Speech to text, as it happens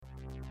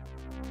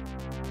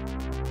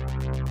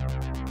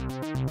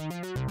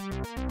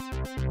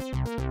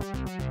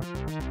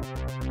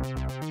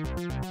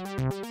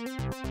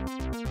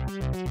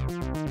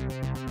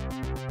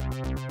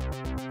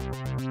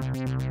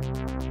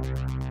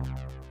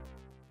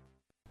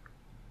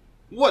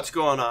What's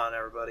going on,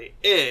 everybody?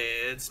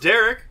 It's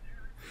Derek.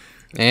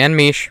 And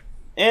Mish.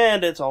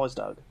 And it's always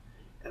Doug.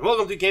 And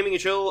welcome to Gaming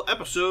and Chill,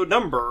 episode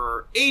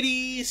number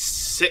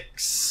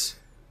 86.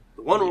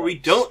 The one where we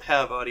don't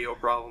have audio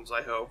problems,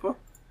 I hope.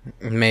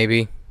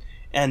 Maybe.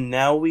 And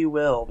now we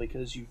will,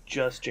 because you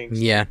just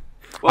jinxed it. Yeah.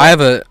 Well,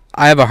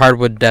 I have a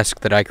hardwood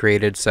desk that I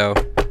created, so...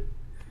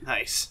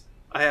 Nice.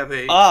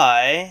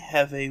 I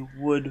have a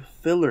wood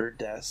filler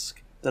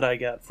desk that I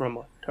got from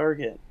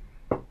Target.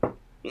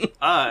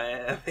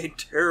 I have a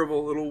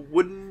terrible little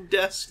wooden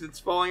desk that's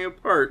falling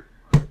apart.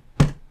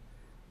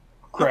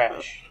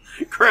 Crash.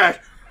 Crash.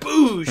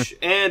 Boosh.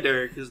 And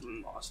Eric is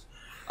lost.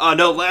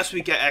 No, last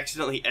week I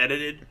accidentally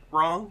edited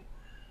wrong.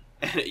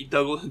 And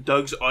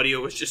Doug's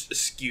audio was just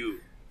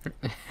askew.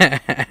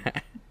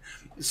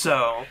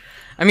 So...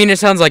 I mean, it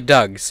sounds like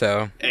Doug,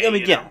 so... Hey,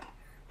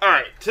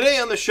 Alright, today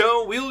on the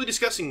show, we will be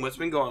discussing what's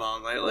been going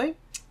on lately.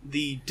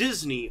 The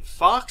Disney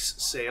Fox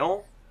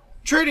sale,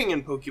 trading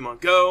in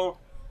Pokemon Go,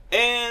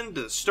 and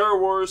the Star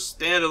Wars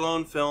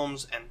standalone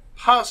films, and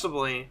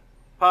possibly,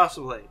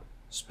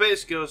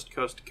 Space Ghost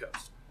Coast to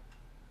Coast.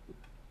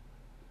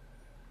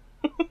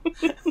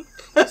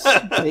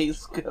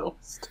 Space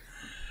Ghost.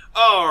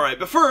 Alright,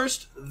 but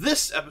first,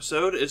 this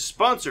episode is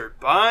sponsored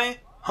by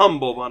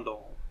Humble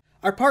Bundle.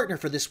 Our partner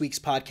for this week's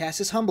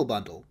podcast is Humble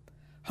Bundle.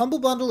 Humble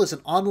Bundle is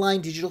an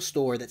online digital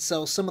store that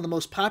sells some of the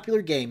most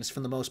popular games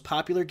from the most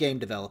popular game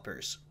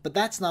developers. But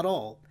that's not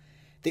all.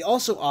 They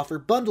also offer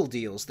bundle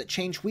deals that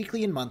change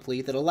weekly and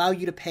monthly that allow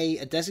you to pay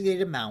a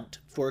designated amount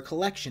for a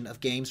collection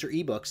of games or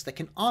ebooks that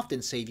can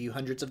often save you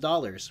hundreds of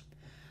dollars.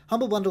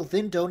 Humble Bundle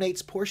then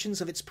donates portions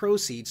of its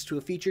proceeds to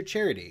a featured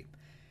charity.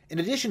 In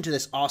addition to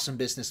this awesome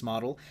business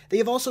model, they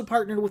have also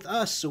partnered with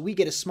us so we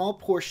get a small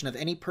portion of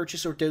any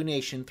purchase or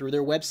donation through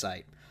their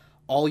website.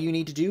 All you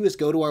need to do is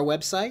go to our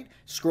website,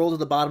 scroll to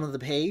the bottom of the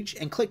page,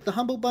 and click the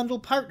Humble Bundle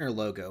partner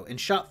logo and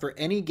shop for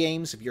any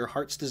games of your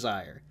heart's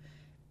desire.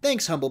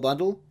 Thanks, Humble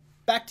Bundle.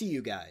 Back to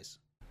you guys.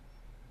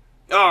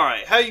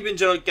 Alright, how you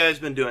guys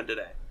been doing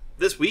today?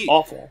 This week?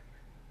 Awful.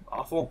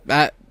 Awful?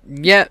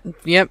 Yep.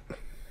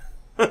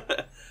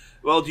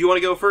 Well, do you want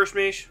to go first,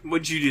 Mish?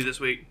 What'd you do this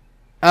week?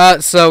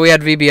 So we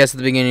had VBS at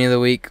the beginning of the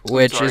week,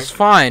 which is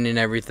fine and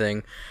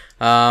everything.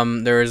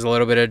 There was a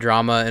little bit of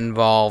drama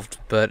involved,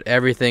 but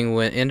everything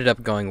ended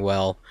up going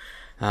well.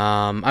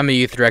 I'm a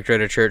youth director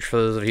at a church, for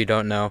those of you who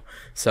don't know,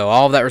 so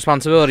all of that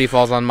responsibility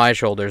falls on my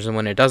shoulders, and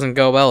when it doesn't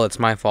go well, it's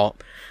my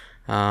fault.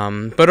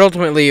 But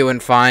ultimately, it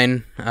went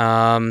fine.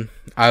 I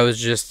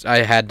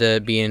had to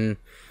be an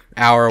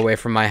hour away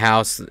from my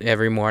house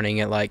every morning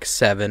at like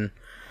 7.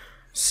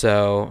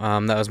 So,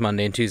 that was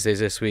Monday and Tuesdays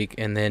this week.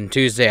 And then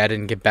Tuesday, I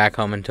didn't get back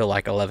home until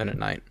like 11 at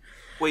night.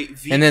 Wait,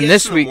 VBS and then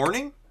this in week, the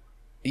morning?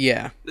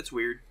 Yeah. That's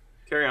weird.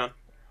 Carry on.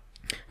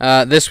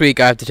 This week,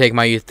 I have to take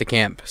my youth to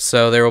camp.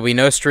 So there will be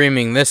no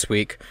streaming this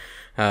week,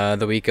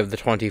 the week of the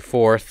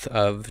 24th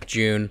of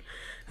June.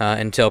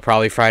 Until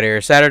probably Friday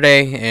or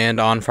Saturday, and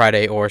on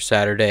Friday or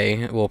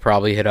Saturday, we'll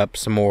probably hit up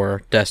some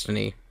more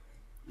Destiny.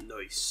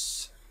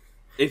 Nice.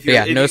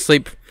 No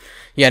sleep.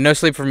 Yeah, no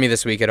sleep for me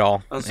this week at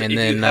all. You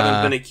haven't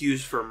been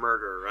accused for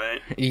murder,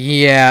 right?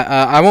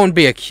 Yeah, I won't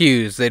be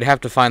accused. They'd have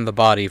to find the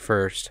body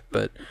first,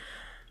 but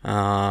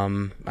I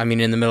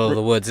mean, in the middle of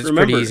the woods, it's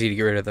pretty easy to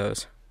get rid of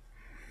those.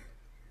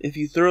 If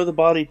you throw the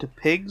body to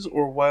pigs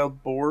or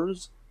wild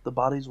boars, the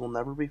bodies will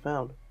never be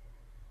found.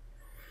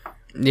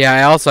 Yeah,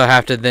 I also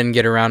have to then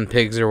get around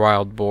pigs or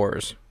wild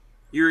boars.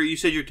 You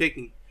said you're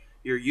taking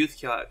your youth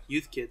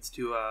kids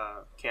to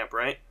camp,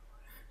 right?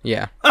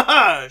 Yeah.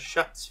 Haha!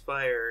 Shots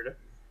fired.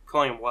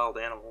 Calling them wild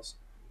animals.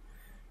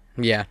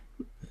 Yeah,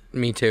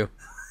 me too.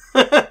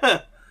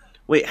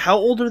 Wait, how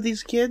old are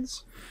these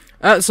kids?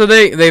 So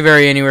they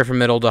vary anywhere from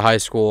middle to high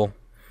school.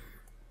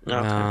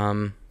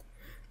 Okay.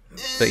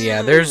 But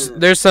yeah,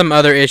 there's some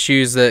other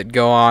issues that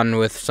go on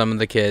with some of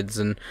the kids,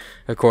 and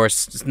of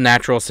course,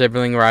 natural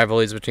sibling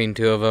rivalries between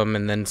two of them,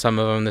 and then some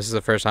of them, this is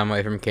the first time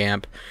away from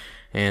camp,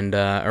 and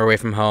or away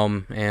from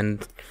home,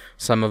 and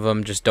some of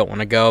them just don't want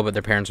to go, but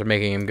their parents are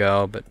making them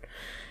go, but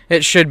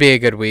it should be a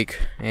good week,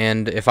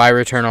 and if I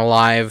return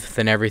alive,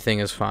 then everything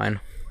is fine.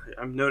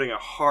 I'm noting a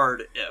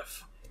hard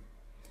if.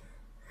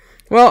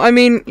 Well, I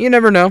mean, you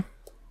never know.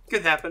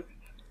 Could happen.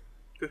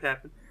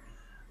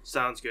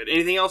 Sounds good.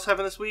 Anything else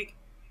happen this week?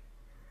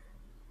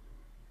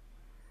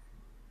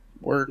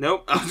 Work.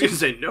 Nope. I was going to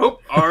say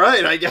nope.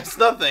 Alright, I guess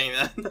nothing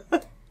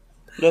then.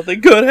 Nothing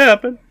good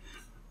happened.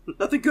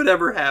 Nothing good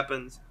ever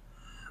happens.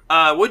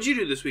 What'd you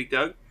do this week,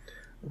 Doug?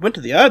 Went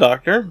to the eye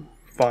doctor,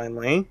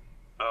 finally.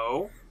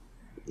 Oh?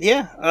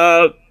 Yeah,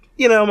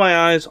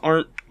 my eyes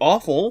aren't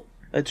awful.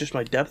 It's just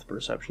my depth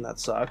perception that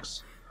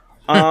sucks.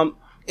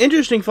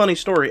 Interesting, funny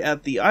story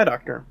at the eye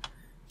doctor.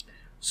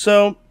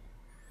 So,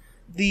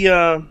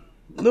 the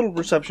little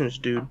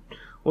receptionist dude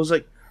was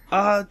like,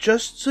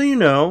 Just so you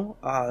know,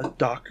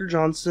 Dr.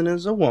 Johnson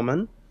is a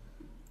woman.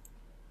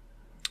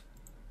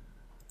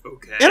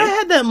 Okay. And I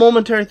had that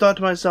momentary thought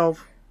to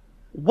myself,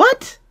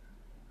 what?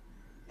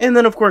 And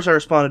then, of course, I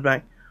responded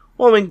back,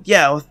 well, I mean,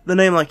 yeah, with the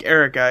name like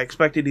Eric, I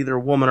expected either a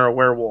woman or a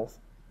werewolf.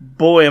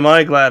 Boy, am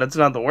I glad it's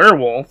not the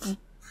werewolf.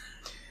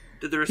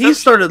 He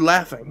started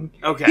laughing.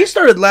 Okay. He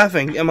started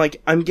laughing. I'm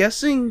like, I'm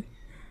guessing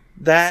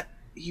that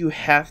you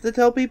have to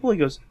tell people? He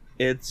goes,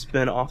 it's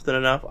been often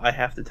enough I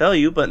have to tell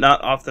you, but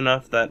not often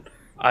enough that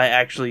I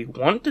actually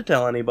want to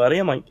tell anybody.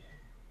 I'm like,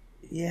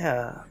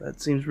 yeah,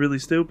 that seems really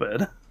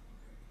stupid.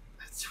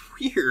 That's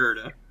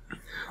weird.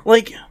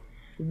 Like,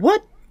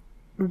 what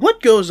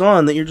goes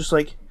on that you're just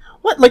like,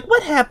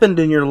 what happened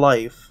in your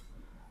life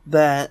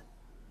that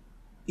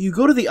you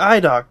go to the eye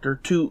doctor,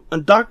 to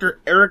Dr.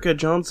 Erica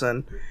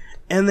Johnson,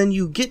 and then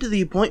you get to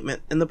the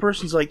appointment, and the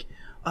person's like,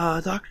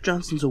 Dr.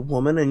 Johnson's a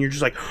woman, and you're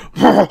just like,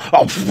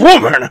 a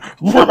woman!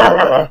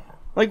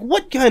 Like,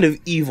 what kind of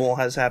evil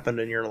has happened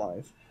in your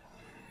life?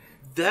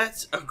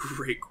 That's a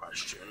great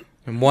question.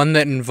 And one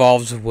that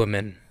involves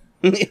women.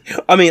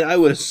 I mean, I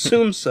would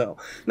assume so.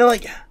 Now,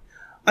 like,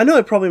 I know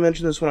I probably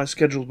mentioned this when I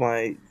scheduled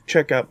my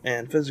checkup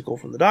and physical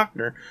from the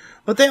doctor,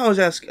 but they always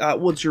ask,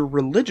 what's your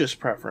religious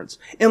preference?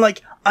 And,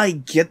 like, I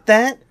get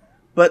that,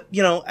 but,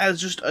 you know,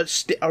 as just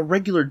a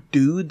regular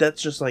dude,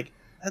 that's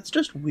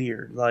just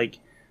weird. Like,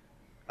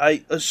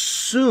 I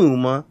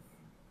assume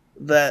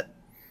that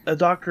a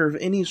doctor of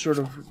any sort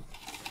of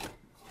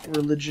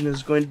religion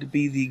is going to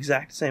be the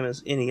exact same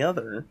as any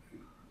other.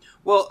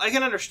 Well, I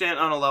can understand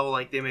on a level,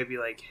 like, they may be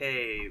like,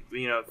 hey,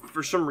 you know,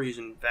 for some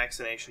reason,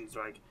 vaccinations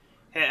are like,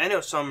 hey, I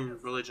know some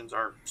religions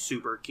aren't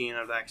super keen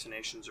on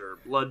vaccinations or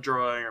blood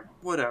drawing or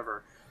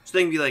whatever. So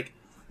they can be like,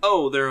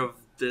 oh, they're of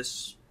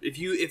this. If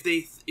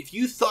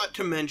you thought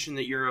to mention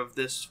that you're of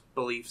this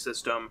belief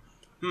system,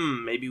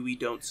 maybe we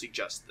don't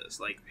suggest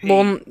this. Like, hey,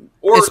 well,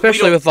 or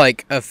especially with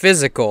like a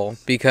physical,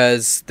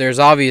 because there's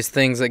obvious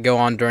things that go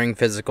on during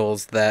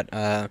physicals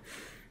that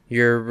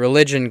your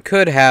religion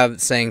could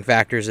have saying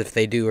factors if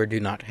they do or do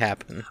not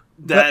happen.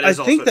 That is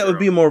I think also that true. would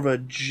be more of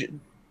a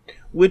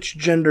which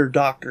gender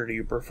doctor do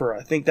you prefer?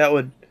 I think that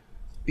would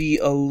be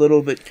a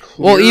little bit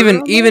clearer. Well,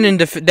 even in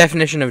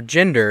definition of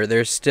gender,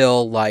 there's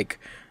still like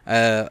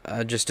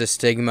just a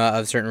stigma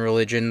of certain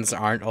religions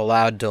aren't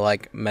allowed to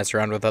like mess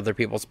around with other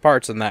people's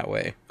parts in that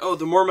way. Oh,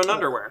 the Mormon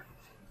underwear.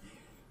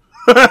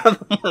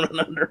 The Mormon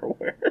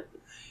underwear.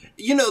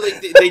 You know, they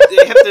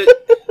have to.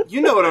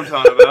 You know what I'm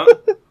talking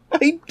about.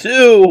 I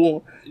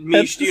do.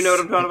 Mish, do you know what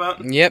I'm talking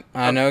about? Yep,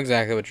 I know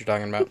exactly what you're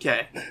talking about.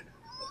 Okay.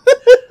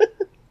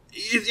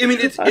 I mean,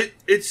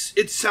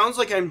 it sounds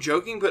like I'm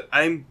joking, but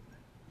I'm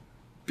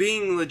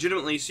being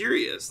legitimately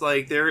serious.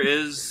 Like,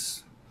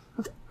 there's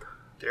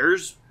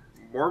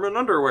Mormon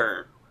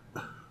underwear,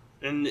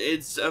 and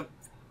it's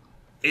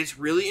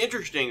really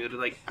interesting that it's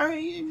like, all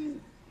right,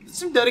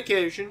 some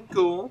dedication,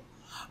 cool.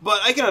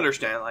 But I can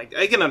understand,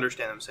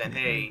 them saying,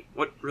 hey,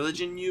 what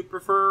religion you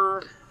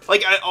prefer?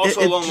 Like, I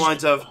also along the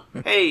lines of,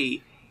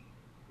 hey,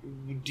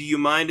 do you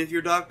mind if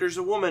your doctor's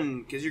a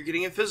woman because you're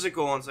getting a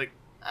physical? And it's like,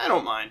 I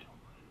don't mind.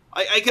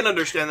 I can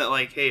understand that,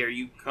 like, hey, are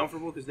you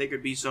comfortable? Because they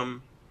could be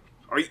some...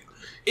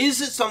 Is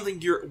it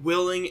something you're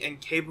willing and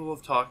capable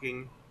of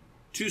talking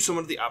to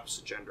someone of the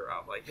opposite gender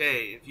of? Like,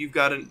 hey, if you've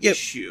got an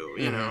issue,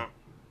 you know?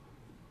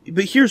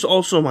 But here's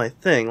also my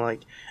thing.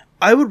 Like,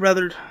 I would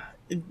rather...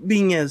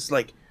 Being as,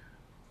 like...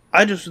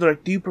 I just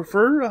like, do you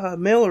prefer a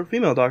male or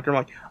female doctor?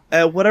 I'm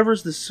like,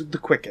 whatever's the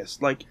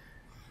quickest. Like,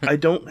 I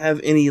don't have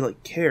any,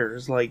 like,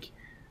 cares. Like,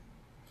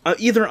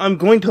 either I'm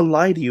going to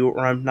lie to you or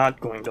I'm not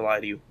going to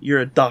lie to you. You're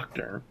a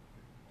doctor.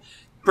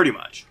 Pretty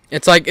much.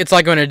 It's like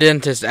when a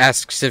dentist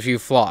asks if you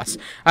floss.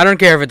 I don't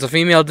care if it's a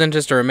female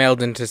dentist or a male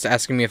dentist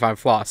asking me if I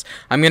floss.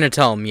 I'm going to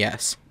tell them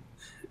yes.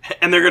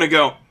 And they're going to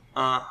go,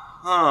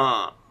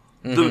 uh-huh.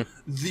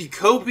 The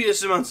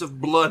copious amounts of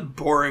blood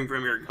pouring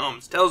from your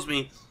gums tells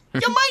me you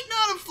might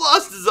not have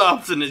flossed as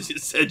often as you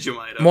said you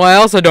might have. Well, I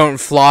also don't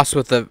floss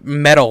with a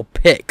metal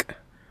pick.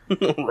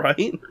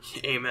 Right?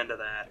 Amen to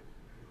that.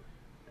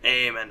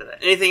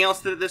 Anything else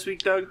this week,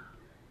 Doug?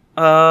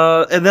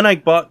 And then I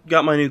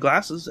got my new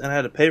glasses, and I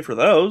had to pay for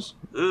those.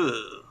 Ugh.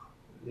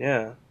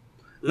 Yeah.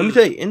 Let me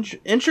tell you,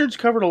 insurance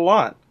covered a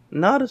lot.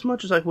 Not as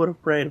much as I would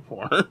have prayed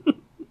for.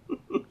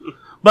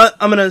 But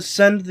I'm going to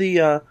send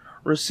the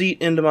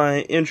receipt into my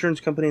insurance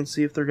company and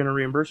see if they're going to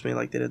reimburse me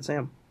like they did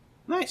Sam.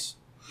 Nice.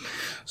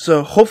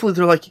 So hopefully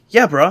they're like,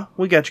 yeah, bruh,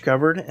 we got you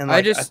covered. And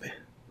like,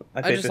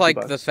 I just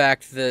like the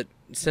fact that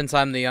since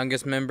I'm the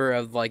youngest member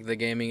of like the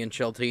gaming and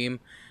chill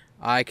team,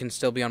 I can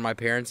still be on my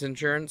parents'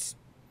 insurance,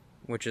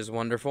 which is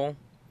wonderful.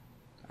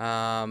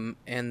 And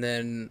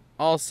then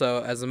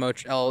also as the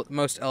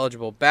most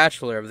eligible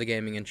bachelor of the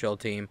gaming and chill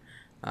team,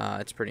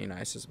 it's pretty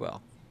nice as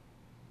well.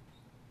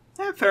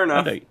 Yeah, fair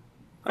enough.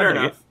 Fair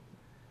enough.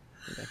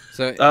 Okay.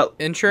 So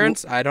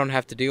insurance, I don't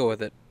have to deal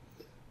with it.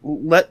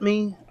 Let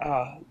me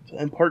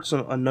impart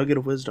a nugget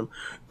of wisdom.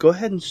 Go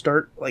ahead and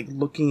start like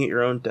looking at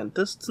your own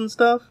dentists and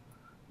stuff,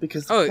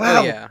 because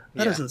that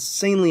is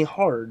insanely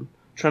hard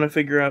trying to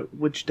figure out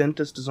which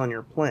dentist is on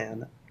your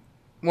plan.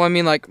 Well, I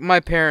mean, like, my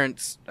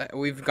parents,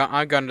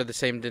 I've gone to the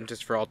same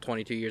dentist for all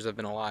 22 years I've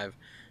been alive.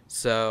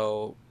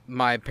 So,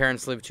 my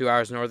parents live 2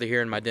 hours north of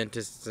here, and my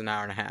dentist is an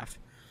hour and a half.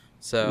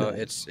 So,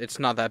 Nice. it's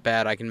not that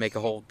bad. I can make a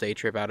whole day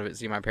trip out of it,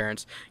 see my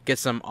parents. Get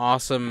some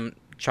awesome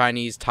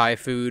Chinese Thai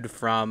food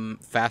from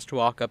Fast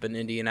Walk up in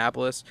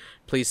Indianapolis.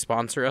 Please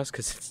sponsor us,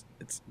 because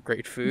it's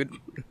great food.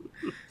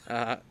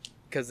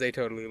 Because they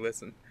totally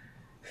listen.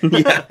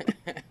 Yeah.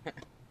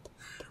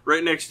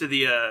 Right next to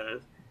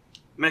the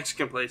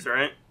Mexican place,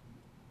 right?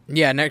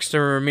 Yeah, next to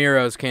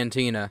Ramiro's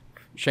Cantina.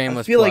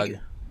 Shameless I feel plug. like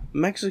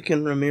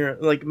Mexican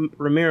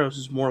Ramiro's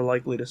is more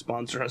likely to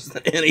sponsor us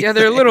than anything. Yeah,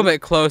 they're a little bit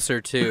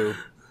closer too,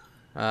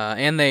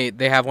 and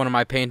they have one of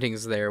my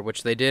paintings there,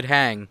 which they did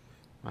hang.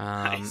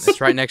 Nice. It's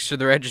right next to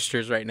the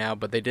registers right now,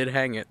 but they did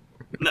hang it.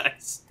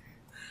 Nice.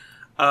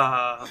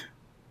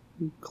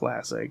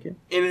 Classic.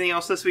 Anything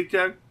else this week,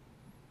 Doug?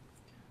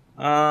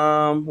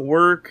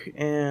 Work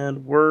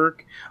and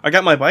work. I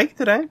got my bike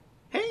today.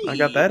 Hey, I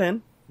got that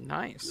in.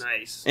 Nice.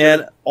 Nice.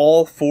 And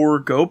all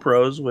 4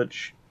 GoPros,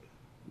 which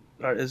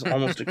is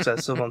almost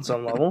excessive on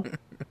some level.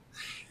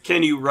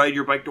 Can you ride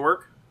your bike to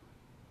work?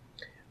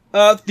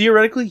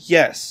 Theoretically,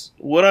 yes.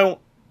 Would I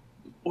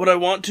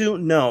want to?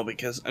 No,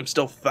 because I'm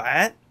still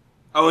fat.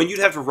 Oh, and you'd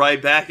have to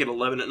ride back at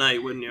 11 at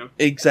night, wouldn't you?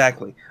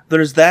 Exactly.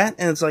 There's that,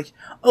 and it's like,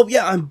 oh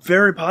yeah, I'm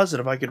very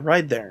positive I could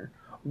ride there.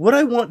 Would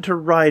I want to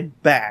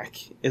ride back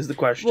is the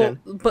question.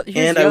 Well, but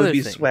here's And the I other would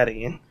be thing.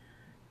 sweaty.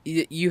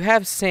 You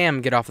have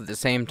Sam get off at the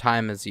same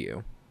time as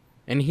you,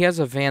 and he has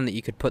a van that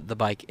you could put the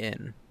bike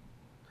in.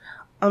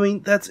 I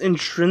mean, that's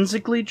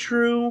intrinsically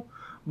true,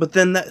 but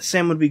then that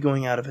Sam would be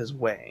going out of his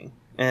way.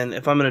 And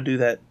if I'm going to do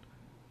that,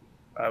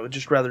 I would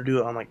just rather do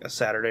it on like a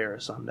Saturday or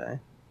a Sunday.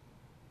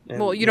 And,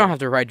 Well, you don't have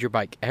to ride your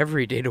bike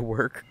every day to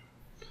work.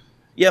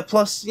 Yeah,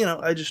 plus,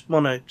 I just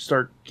want to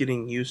start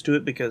getting used to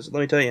it because, let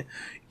me tell you,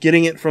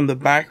 getting it from the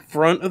back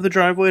front of the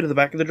driveway to the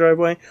back of the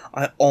driveway,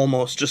 I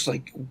almost just,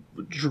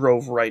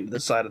 drove right to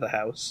the side of the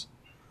house.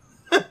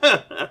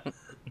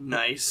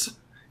 Nice.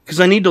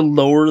 Because I need to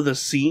lower the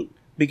seat,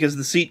 because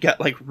the seat got,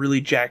 really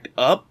jacked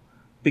up,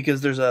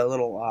 because there's a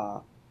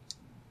little,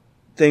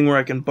 thing where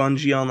I can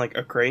bungee on,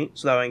 a crate,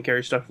 so that way I can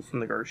carry stuff from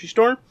the grocery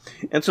store.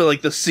 And so,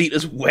 the seat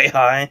is way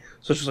high,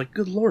 so it's just like,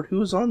 good lord, who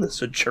is on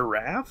this? A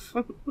giraffe?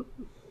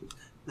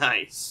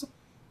 Nice.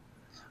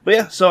 But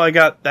yeah, so I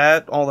got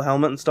that, all the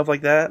helmet and stuff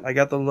like that. I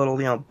got the little,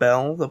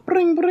 bell, the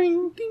bring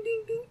bring. Ding,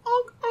 ding, ding.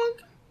 Onk, onk.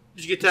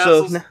 Did you get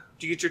tassels? Did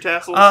you get your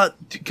tassels?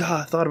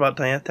 God, I thought about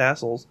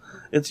tassels.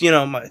 It's,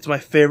 it's my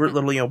favorite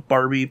little,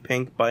 Barbie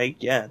pink bike.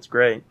 Yeah, it's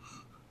great.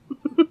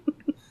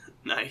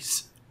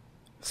 Nice.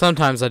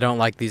 Sometimes I don't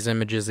like these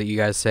images that you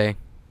guys say.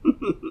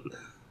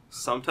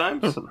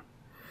 Sometimes?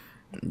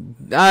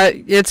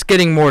 It's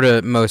getting more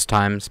to most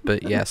times,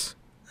 but yes.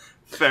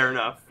 Fair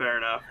enough, fair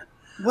enough.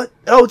 What?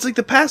 Oh, it's like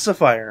the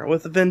pacifier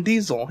with Vin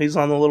Diesel. He's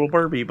on the little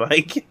Barbie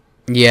bike.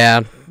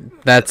 Yeah,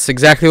 that's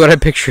exactly what I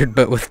pictured,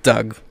 but with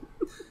Doug.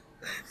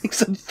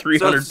 Except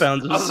 300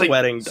 pounds of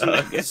sweating,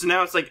 Doug. So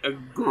now it's like a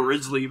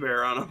grizzly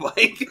bear on a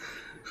bike.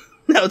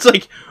 Now it's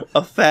like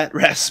a fat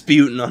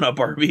Rasputin on a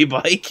Barbie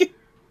bike.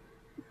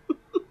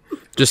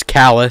 Just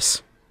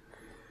callous.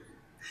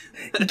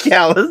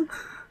 Callous.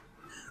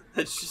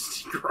 That's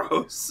just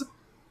gross.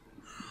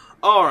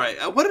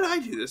 Alright, what did I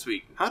do this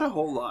week? Not a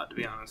whole lot, to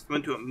be honest.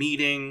 Went to a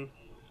meeting.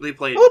 They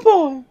played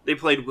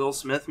Will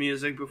Smith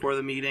music before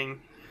the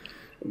meeting.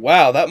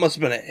 Wow, that must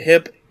have been a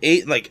hip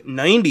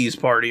 90s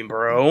party,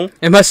 bro.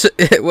 It must.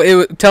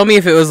 Tell me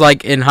if it was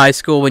like in high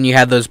school when you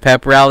had those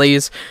pep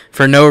rallies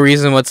for no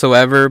reason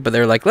whatsoever, but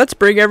they're like, let's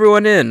bring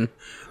everyone in.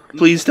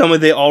 Please tell me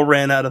they all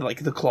ran out of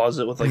the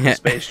closet with the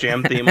Space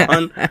Jam theme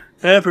on.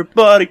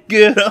 Everybody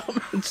get up!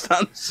 It's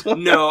time to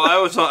swim. No, I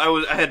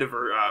had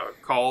to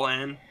call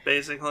in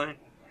basically,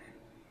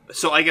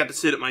 so I got to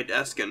sit at my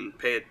desk and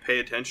pay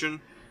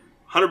attention,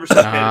 100% pay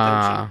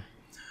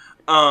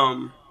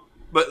attention.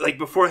 But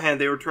beforehand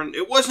they were turning.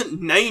 It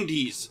wasn't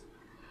 90s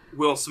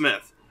Will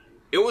Smith.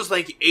 It was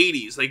 80s,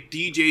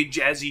 DJ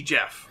Jazzy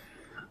Jeff.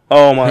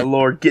 Oh my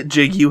lord, get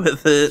jiggy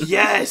with it.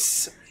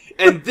 Yes,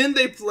 and then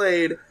they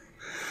played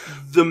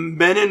the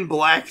Men in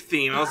Black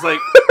theme. I was like,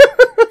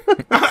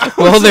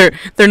 well,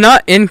 they're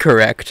not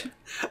incorrect.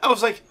 I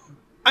was like,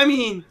 I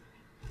mean,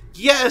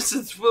 yes,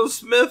 it's Will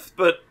Smith,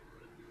 but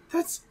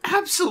that's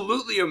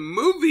absolutely a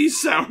movie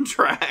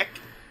soundtrack.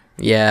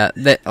 Yeah,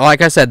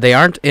 like I said, they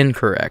aren't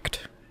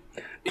incorrect.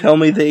 Tell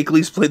me they at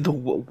least played the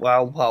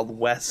Wild Wild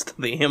West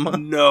theme.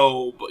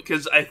 No,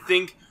 because I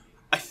think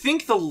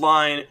the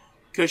line,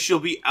 because she'll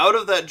be out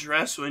of that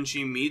dress when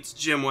she meets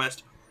Jim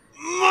West,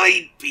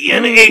 might be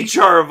an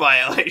HR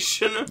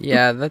violation.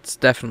 Yeah, that's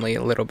definitely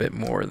a little bit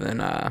more than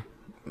I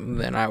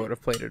would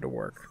have played it at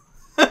work.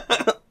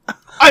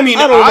 I mean,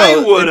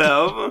 I would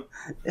have.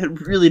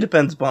 It really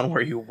depends upon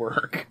where you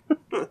work.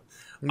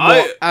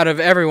 Well, out of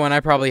everyone, I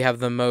probably have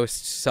the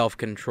most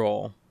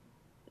self-control.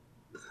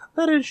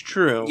 That is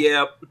true.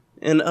 Yep.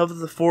 And of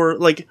the four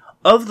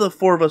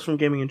of us from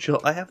Gaming and Chill,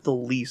 I have the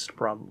least,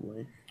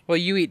 probably. Well,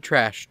 you eat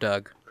trash,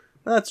 Doug.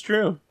 That's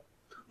true.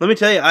 Let me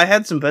tell you, I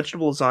had some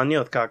vegetable lasagna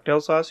with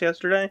cocktail sauce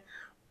yesterday.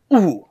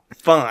 Ooh,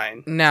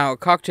 fine. Now,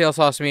 cocktail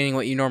sauce meaning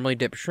what you normally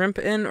dip shrimp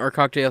in, or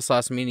cocktail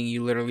sauce meaning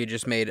you literally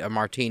just made a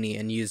martini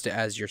and used it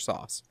as your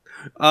sauce?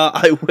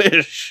 I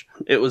wish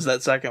it was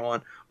that second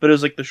one, but it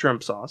was like the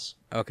shrimp sauce.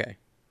 Okay.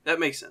 That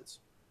makes sense.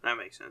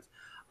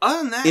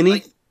 Other than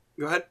that,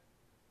 go ahead.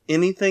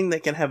 Anything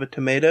that can have a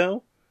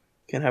tomato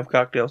can have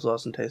cocktail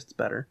sauce and tastes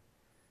better.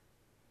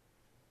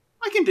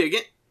 I can dig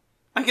it.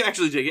 I can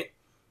actually dig it.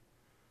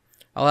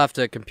 I'll have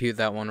to compute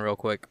that one real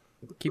quick.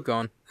 Keep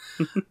going.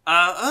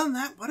 Other than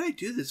that, what did I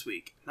do this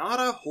week? Not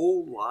a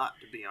whole lot,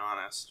 to be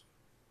honest.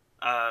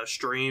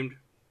 Streamed.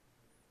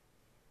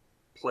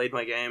 Played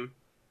my game.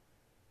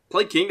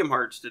 Played Kingdom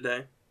Hearts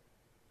today.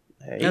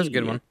 Hey. That was a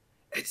good one.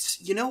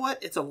 You know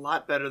what? It's a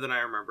lot better than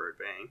I remember it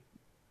being.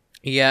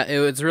 Yeah, it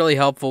was really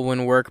helpful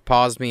when work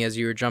paused me as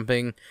you were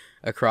jumping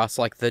across,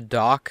 like, the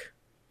dock.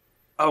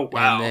 Oh,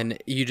 wow. And then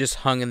you just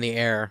hung in the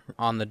air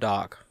on the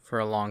dock for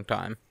a long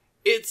time.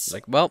 It's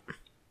like, well...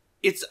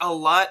 It's a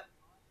lot,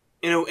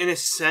 in a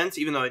sense,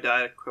 even though I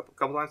died a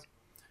couple times,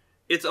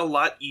 it's a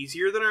lot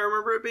easier than I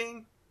remember it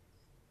being.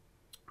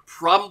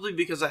 Probably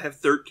because I have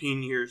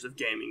 13 years of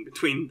gaming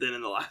between then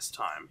and the last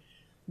time.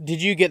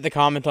 Did you get the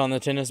comment on the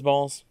tennis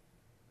balls?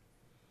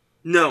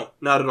 No,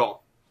 not at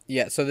all.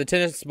 Yeah, so the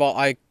tennis ball,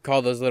 I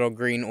call those little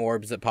green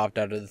orbs that popped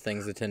out of the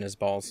things the tennis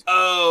balls.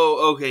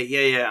 Oh, okay,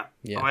 yeah.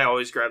 Yeah. Oh, I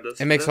always grab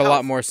those. It makes a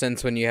lot more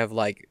sense when you have,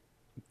 like,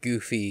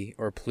 Goofy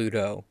or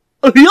Pluto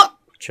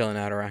chilling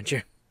out around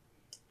you.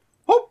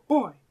 Oh,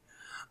 boy.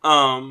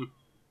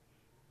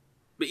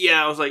 But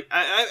yeah, I was like,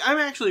 I'm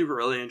actually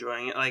really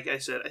enjoying it. Like I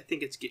said, I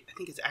think it's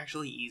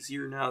actually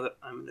easier now that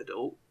I'm an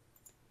adult.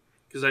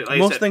 Because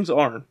most things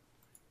are.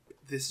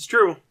 This is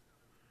true.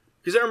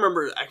 Because I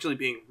remember it actually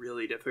being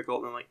really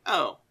difficult, and I'm like,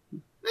 oh,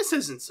 this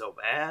isn't so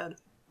bad.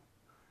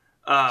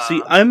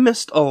 See, I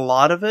missed a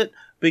lot of it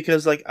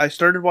because, like, I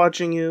started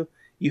watching you.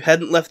 You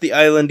hadn't left the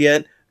island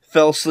yet.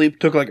 Fell asleep.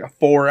 Took like a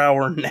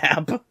 4-hour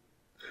nap.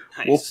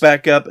 Nice. Woke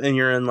back up, and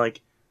you're in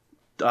like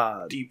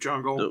deep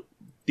jungle.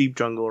 Deep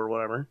jungle or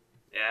whatever.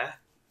 Yeah,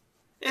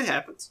 it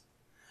happens.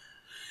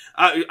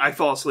 I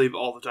fall asleep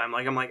all the time.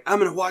 Like I'm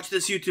gonna watch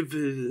this YouTube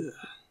video.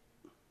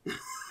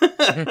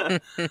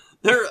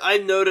 I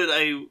noted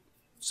I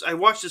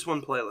watch this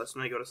one playlist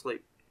when I go to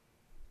sleep.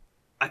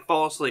 I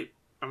fall asleep.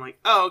 I'm like,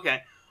 oh,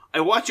 okay.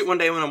 I watch it one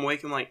day when I'm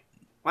awake. I'm like,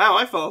 wow,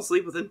 I fell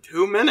asleep within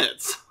 2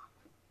 minutes.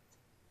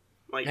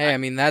 Like, hey, I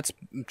mean, that's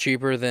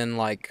cheaper than,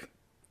 like,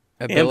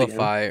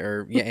 Abilify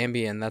or,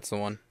 Ambien, that's the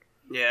one.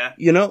 Yeah.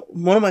 You know,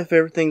 one of my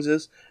favorite things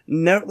is,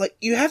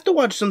 you have to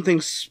watch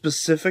something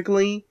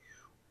specifically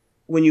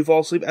when you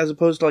fall asleep as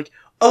opposed to, like,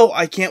 oh,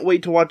 I can't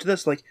wait to watch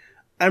this. Like,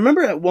 I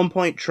remember at one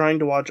point trying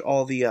to watch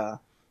all the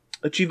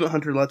Achievement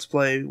Hunter Let's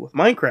Play with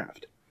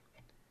Minecraft.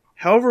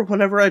 However,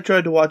 whenever I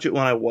tried to watch it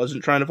when I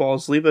wasn't trying to fall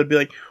asleep, I'd be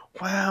like,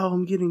 wow,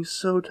 I'm getting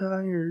so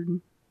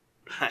tired.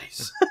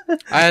 Nice.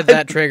 I had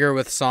that trigger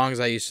with songs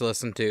I used to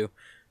listen to.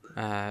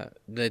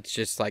 It's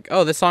just like,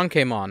 oh, this song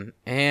came on,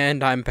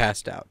 and I'm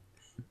passed out.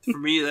 For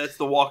me, that's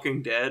The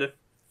Walking Dead. I'm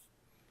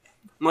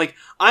like,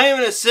 I am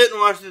going to sit and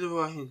watch The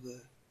Walking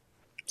Dead.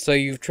 So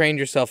you've trained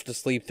yourself to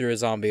sleep through a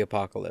zombie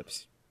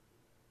apocalypse.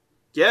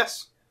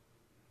 Yes.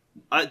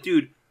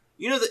 Dude,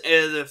 you know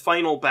the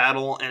final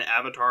battle in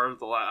Avatar,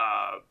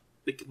 the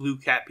Blue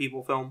Cat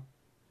People film?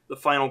 The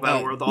final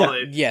battle where all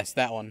the... Yes,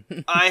 that one.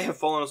 I have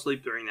fallen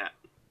asleep during that.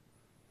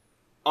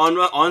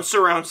 On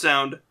surround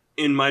sound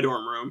in my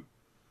dorm room.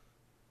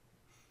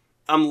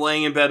 I'm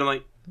laying in bed,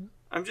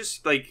 I'm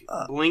just,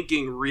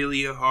 blinking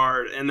really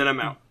hard, and then I'm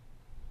out.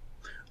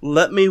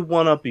 Let me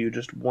one-up you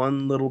just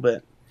one little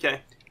bit.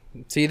 Okay.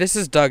 See, this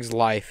is Doug's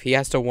life. He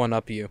has to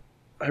one-up you.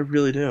 I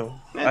really do.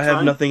 That's I have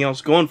fine. nothing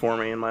else going for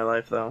me in my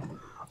life, though.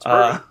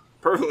 It's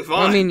perfectly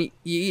fine. I mean,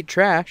 you eat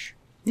trash.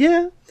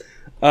 Yeah.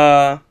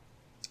 The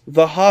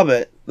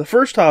Hobbit, the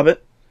first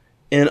Hobbit,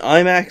 in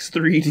IMAX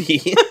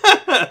 3D.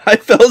 I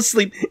fell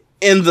asleep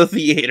in the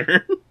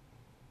theater.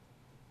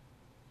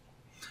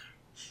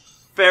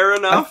 Fair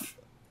enough.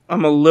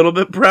 I'm a little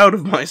bit proud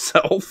of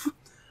myself.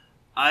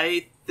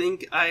 I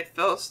think I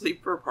fell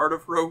asleep for part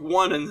of Rogue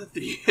One in the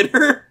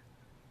theater.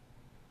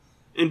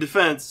 In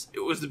defense,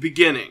 it was the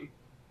beginning.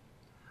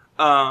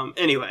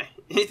 Anyway,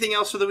 anything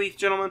else for the week,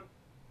 gentlemen?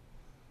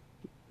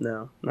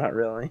 No, not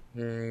really.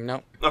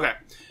 No. Okay.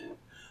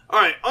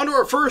 Alright, on to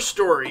our first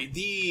story.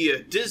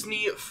 The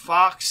Disney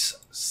Fox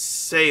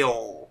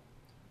sale.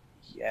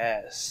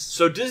 Yes.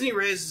 So Disney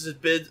raises its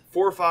bid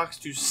for Fox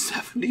to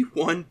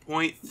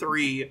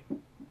 $71.3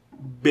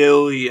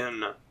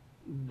 billion.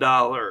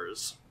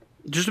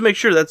 Just to make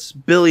sure, that's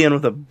billion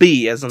with a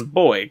B as in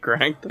boy,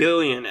 correct?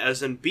 Billion,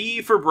 as in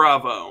B for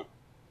Bravo.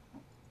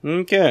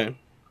 Okay.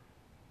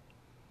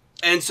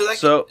 And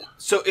so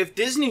if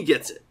Disney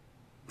gets it,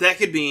 that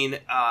could mean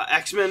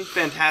X-Men,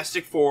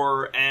 Fantastic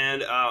Four,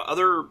 and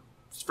other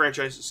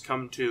franchises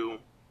come to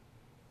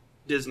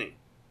Disney.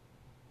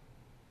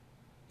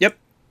 Yep.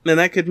 And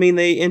that could mean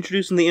they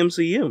introduce in the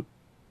MCU.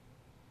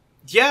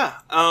 Yeah.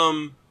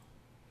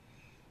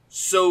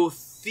 So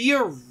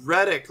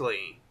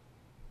theoretically,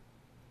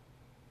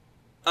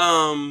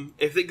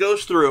 if it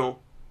goes through,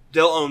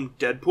 they'll own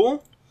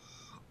Deadpool,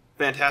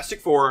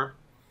 Fantastic Four.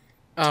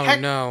 Oh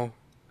no.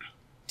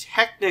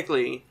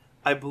 Technically,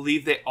 I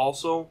believe they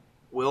also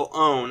will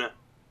own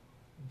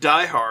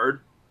Die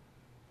Hard,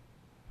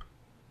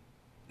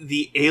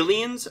 the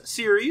Aliens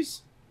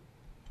series,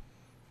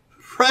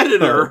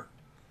 Predator,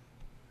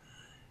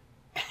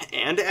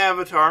 and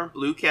Avatar,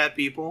 Blue Cat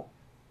People,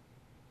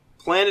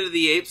 Planet of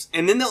the Apes,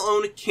 and then they'll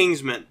own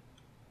Kingsman.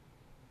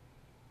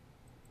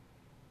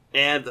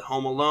 And the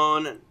Home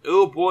Alone, and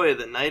oh boy,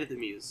 the Night at the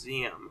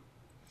Museum.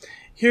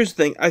 Here's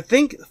the thing. I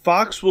think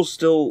Fox will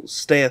still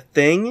stay a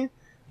thing,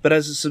 but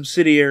as a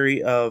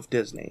subsidiary of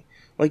Disney.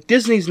 Like,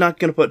 Disney's not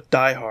going to put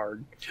Die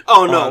Hard.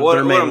 Oh, no. What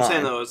I'm line.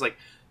 saying, though, is, like,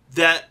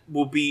 that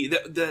will be...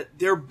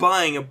 they're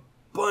buying a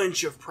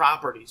bunch of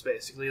properties,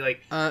 basically.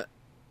 Like,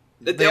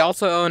 they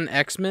also own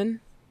X-Men?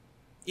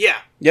 Yeah.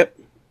 Yep.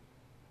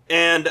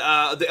 And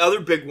the other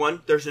big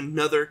one, there's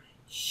another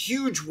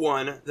huge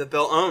one that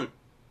they'll own.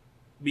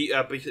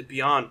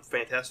 Beyond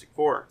Fantastic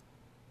Four.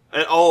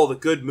 And all the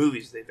good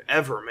movies they've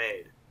ever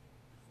made.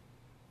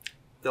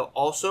 They'll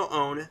also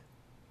own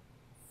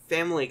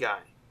Family Guy.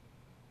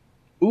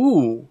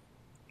 Ooh.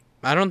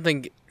 I don't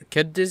think...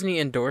 Could Disney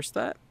endorse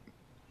that?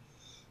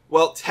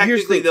 Well,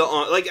 technically they'll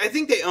own... Like, I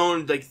think they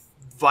owned, like,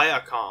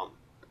 Viacom.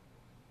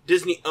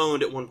 Disney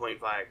owned at one point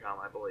Viacom,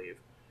 I believe.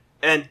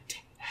 And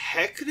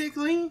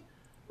technically,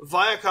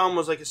 Viacom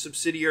was like a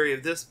subsidiary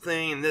of this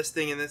thing, and this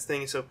thing, and this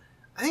thing. So,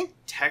 I think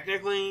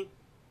technically,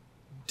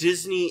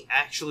 Disney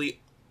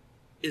actually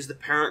is the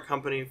parent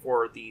company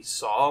for the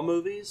Saw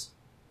movies.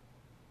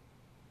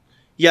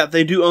 Yeah,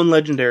 they do own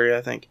Legendary,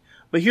 I think.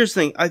 But here's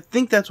the thing. I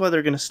think that's why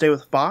they're going to stay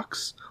with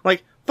Fox.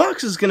 Like,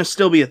 Fox is going to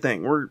still be a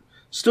thing. We're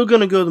still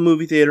going to go to the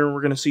movie theater and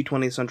we're going to see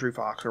 20th Century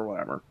Fox or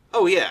whatever.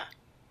 Oh, yeah.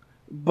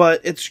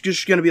 But it's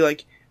just going to be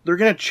like, they're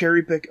going to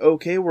cherry pick,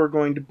 okay, we're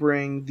going to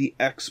bring the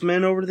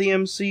X-Men over to the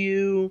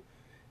MCU.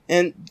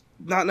 And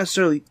not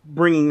necessarily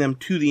bringing them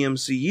to the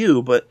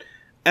MCU, but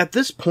at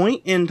this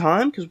point in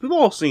time, because we've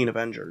all seen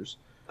Avengers,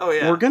 oh,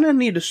 yeah, we're going to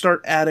need to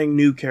start adding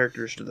new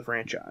characters to the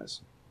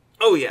franchise.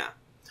 Oh, yeah.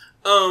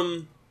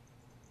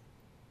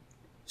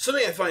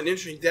 Something I find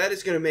interesting, that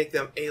is going to make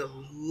them a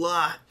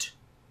lot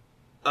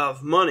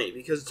of money,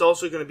 because it's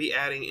also going to be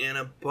adding in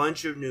a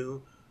bunch of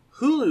new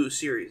Hulu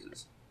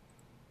series.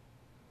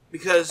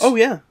 Because oh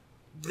yeah,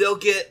 they'll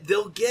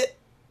get.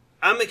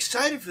 I'm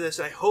excited for this.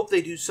 I hope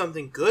they do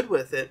something good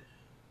with it.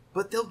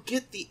 But they'll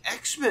get the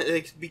X-Men,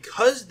 like,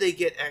 because they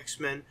get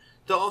X-Men.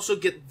 They'll also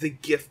get The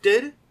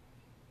Gifted,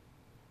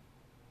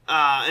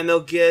 and they'll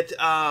get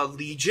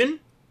Legion,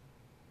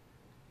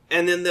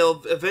 and then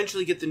they'll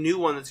eventually get the new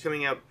one that's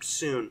coming out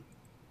soon.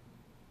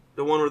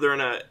 The one where they're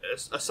in a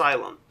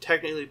asylum,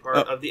 technically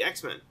part of the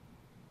X-Men.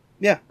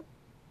 Yeah.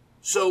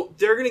 So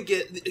they're gonna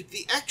get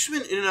the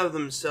X-Men in and of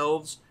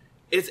themselves.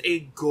 It's a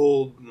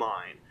gold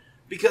mine.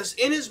 Because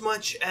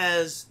inasmuch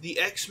as the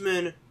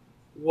X-Men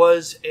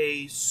was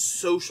a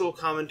social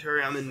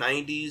commentary on the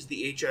 90s,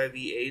 the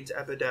HIV/AIDS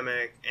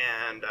epidemic,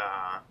 and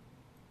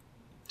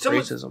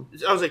racism.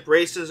 I was like,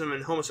 racism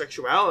and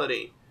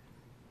homosexuality.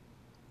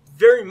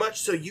 Very much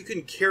so, you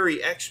can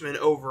carry X-Men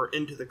over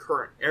into the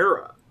current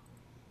era.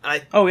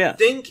 And I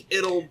think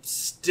it'll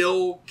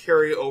still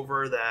carry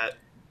over that,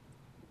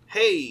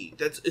 hey,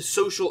 that's a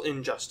social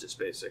injustice,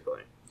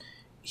 basically.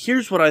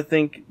 Here's what I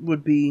think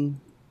would be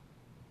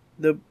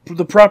the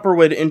proper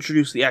way to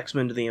introduce the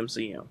X-Men to the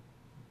MCU.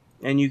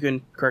 And you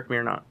can correct me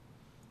or not.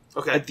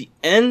 Okay. At the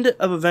end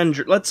of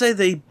Avengers, let's say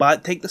they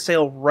take the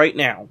sale right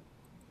now.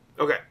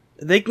 Okay.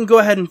 They can go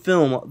ahead and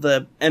film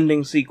the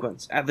ending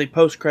sequence at the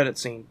post-credit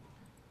scene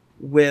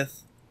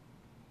with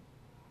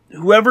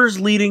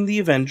whoever's leading the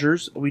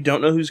Avengers. We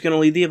don't know who's going to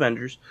lead the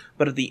Avengers,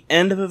 but at the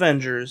end of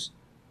Avengers,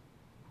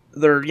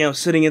 they're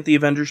sitting at the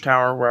Avengers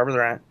Tower, wherever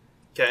they're at.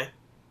 Okay.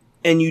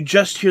 And you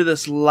just hear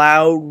this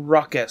loud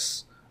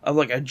ruckus of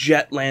like a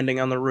jet landing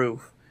on the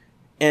roof.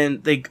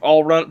 And they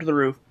all run up to the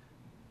roof.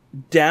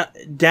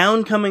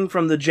 Down coming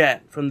from the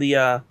jet, from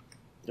the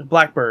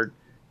Blackbird,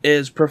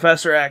 is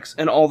Professor X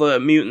and all the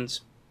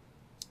mutants.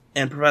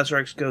 And Professor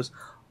X goes,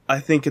 I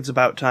think it's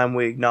about time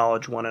we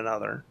acknowledge one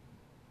another.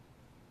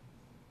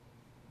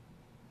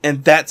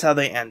 And that's how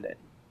they end it.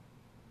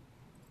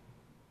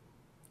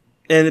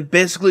 And it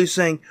basically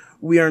saying,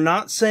 we are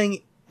not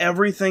saying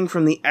everything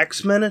from the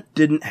X-Men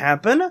didn't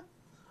happen,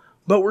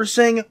 but we're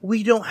saying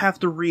we don't have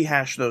to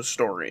rehash those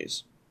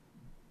stories.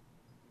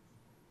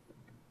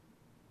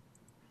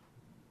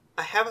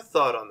 I have a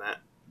thought on that.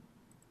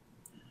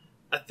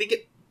 I think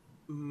it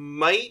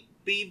might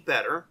be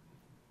better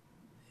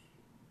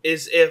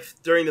is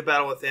if during the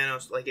battle with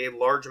Thanos, like a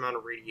large amount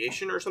of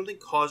radiation or something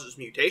causes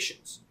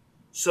mutations.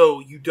 So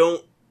you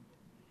don't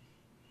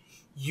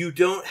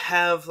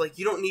have, like,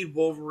 you don't need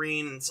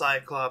Wolverine and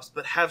Cyclops,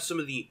 but have some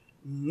of the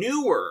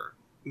newer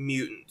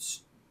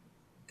mutants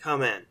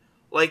come in.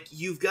 Like,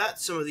 you've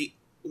got some of the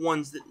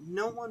ones that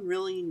no one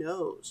really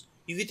knows.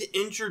 You get to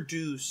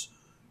introduce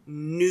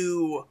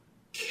new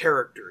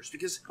characters,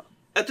 because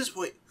at this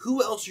point,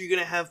 who else are you going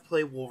to have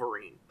play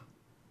Wolverine?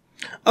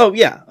 Oh,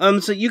 yeah.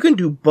 So you can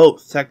do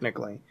both,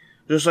 technically.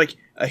 There's, like,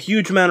 a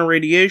huge amount of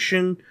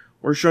radiation.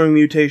 We're showing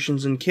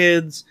mutations in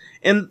kids.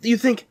 And you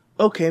think,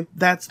 okay,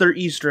 that's their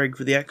Easter egg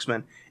for the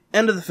X-Men.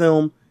 End of the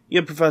film, you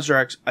have Professor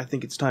X. I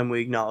think it's time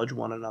we acknowledge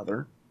one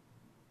another.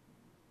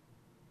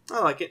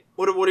 I like it.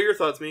 What are your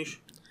thoughts,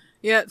 Mish?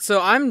 Yeah,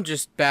 so I'm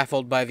just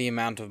baffled by the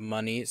amount of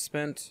money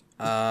spent.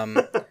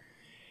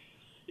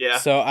 Yeah.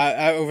 So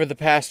I over the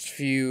past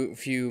few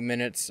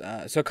minutes,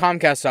 so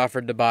Comcast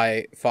offered to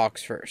buy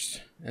Fox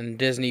first, and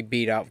Disney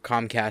beat out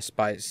Comcast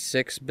by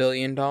 $6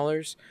 billion.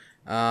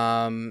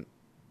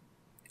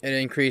 It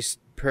increased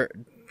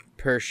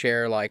per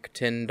share like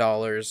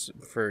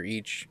 $10 for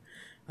each.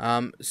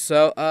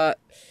 So I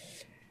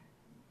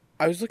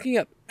was looking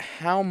up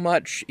how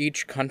much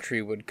each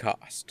country would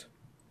cost.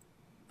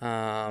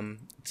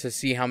 To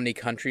see how many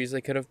countries they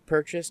could have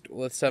purchased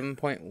with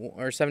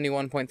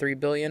 71.3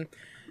 billion.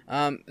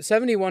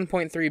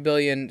 71.3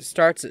 billion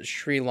starts at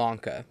Sri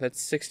Lanka.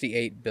 That's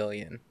 68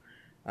 billion.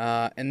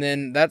 And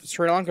then that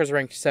Sri Lanka is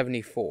ranked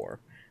 74.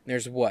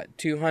 There's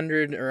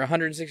 200 or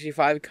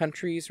 165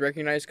 countries,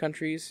 recognized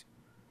countries,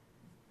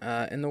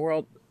 in the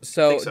world.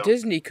 So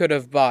Disney could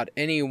have bought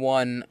any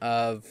one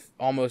of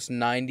almost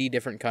 90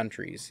 different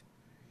countries,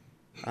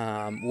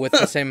 with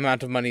the same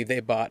amount of money they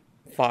bought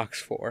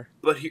Fox for.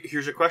 But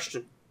here's a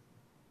question: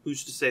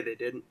 who's to say they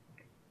didn't?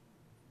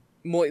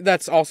 Well,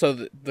 that's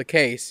also the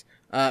case.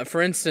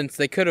 For instance,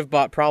 they could have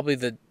bought probably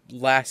the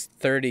last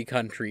 30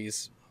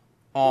 countries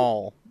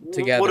all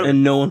together.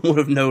 And no one would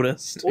have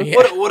noticed. Well,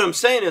 what I'm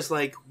saying is,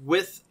 like,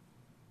 with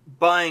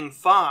buying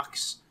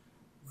Fox,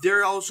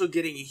 they're also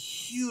getting a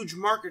huge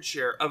market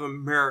share of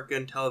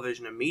American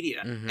television and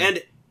media. Mm-hmm.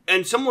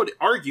 And some would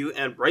argue,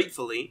 and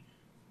rightfully,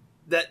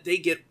 that they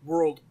get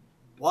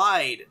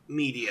worldwide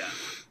media.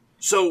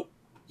 So,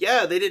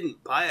 yeah, they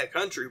didn't buy a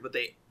country, but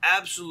they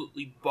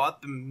absolutely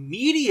bought the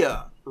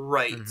media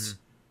rights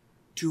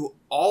to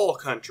all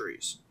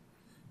countries.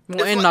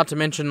 Well, and not to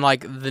mention,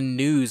 like, the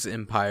news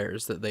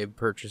empires that they've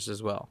purchased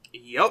as well.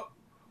 Yep.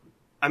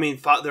 I mean,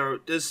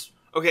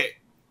 okay,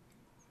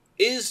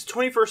 is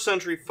 21st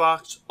Century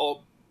Fox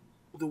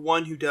the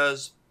one who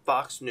does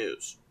Fox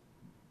News?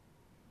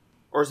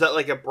 Or is that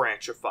like a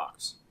branch of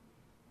Fox?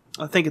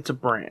 I think it's a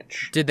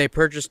branch. Did they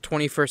purchase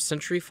 21st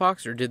Century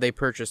Fox, or did they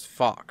purchase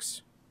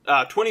Fox?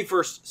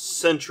 21st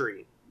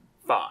Century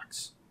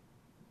Fox.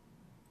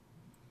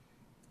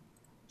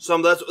 So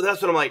that's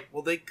what I'm like,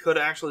 well, they could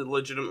actually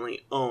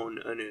legitimately own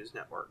a news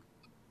network.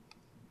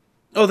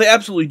 Oh, they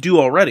absolutely do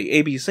already.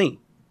 ABC.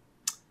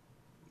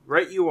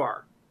 Right you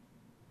are.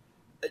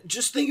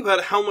 Just think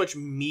about how much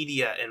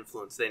media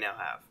influence they now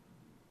have.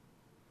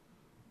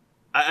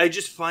 I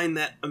just find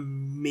that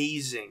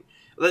amazing.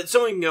 That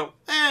someone can go,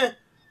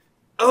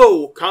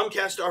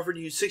 Comcast offered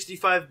you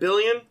 $65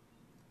 billion?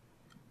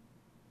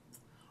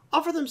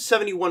 Offer them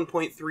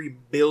 $71.3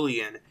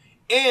 billion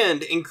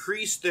and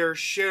increase their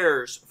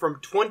shares from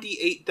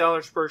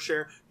 $28 per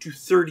share to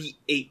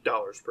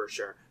 $38 per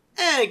share.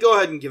 Go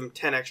ahead and give them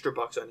 10 extra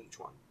bucks on each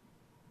one.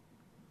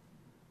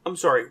 I'm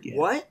sorry,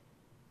 what?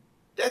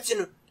 That's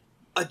in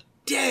a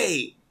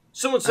day.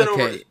 Someone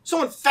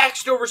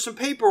faxed over some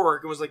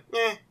paperwork and was like,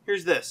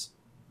 here's this.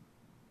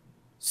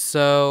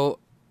 So,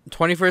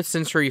 21st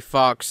Century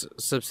Fox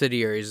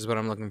subsidiaries is what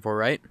I'm looking for,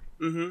 right?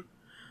 Mm-hmm.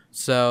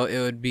 So, it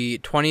would be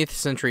 20th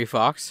Century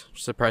Fox,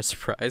 surprise,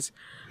 surprise.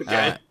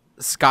 Okay.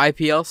 Sky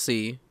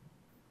PLC,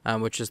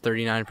 which is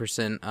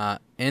 39%.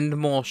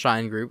 Endemol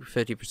Shine Group,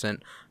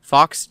 50%.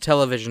 Fox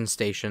Television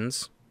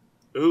Stations.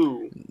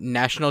 Ooh.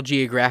 National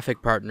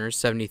Geographic Partners,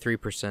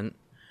 73%.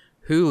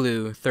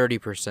 Hulu,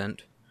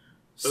 30%.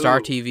 Star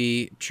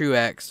TV,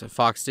 Truex,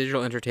 Fox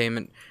Digital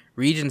Entertainment,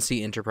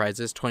 Regency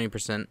Enterprises,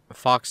 20%.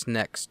 Fox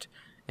Next,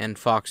 and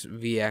Fox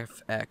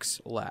VFX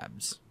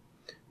Labs.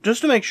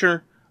 Just to make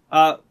sure,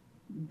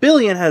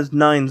 billion has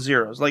 9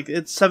 zeros. Like,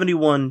 it's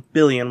 71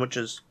 billion, which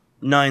is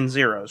 9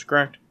 zeros,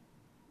 correct?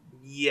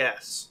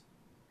 Yes.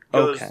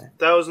 Okay.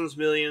 Thousands,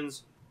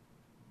 millions,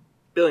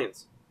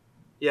 billions.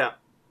 Yeah.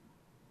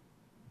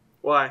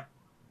 Why?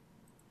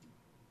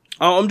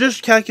 Oh, I'm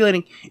just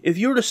calculating. If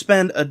you were to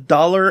spend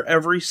 $1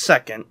 every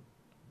second,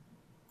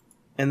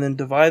 and then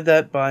divide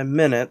that by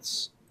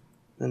minutes,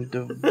 then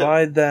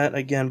divide that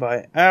again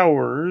by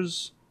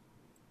hours.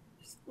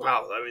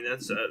 Wow, I mean,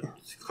 that's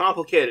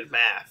complicated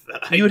math.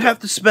 You would have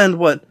to spend,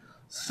 what,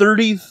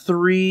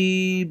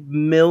 33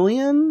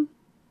 million?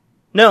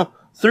 No,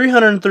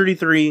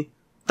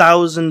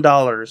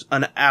 $333,000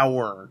 an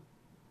hour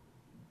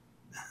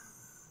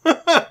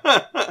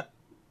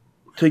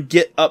to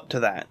get up to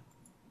that.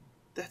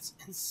 That's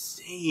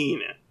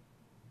insane.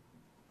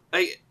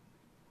 I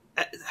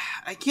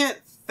can't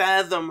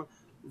fathom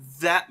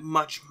that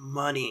much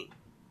money.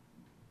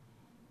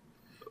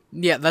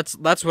 Yeah, that's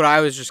what I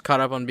was just caught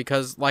up on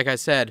because, like I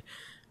said,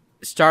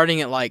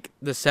 starting at like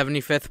the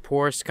 75th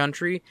poorest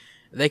country,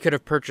 they could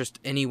have purchased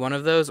any one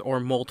of those or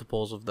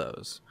multiples of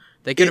those.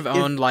 They could have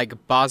owned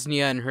like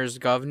Bosnia and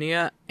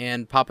Herzegovina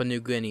and Papua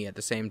New Guinea at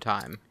the same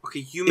time.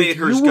 Okay, you made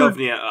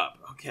Herzegovina up.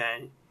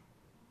 Okay,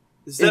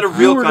 is that a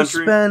real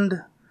country?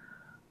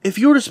 if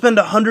you were to spend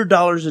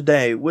 $100 a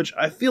day, which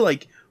I feel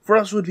like for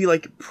us would be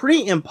like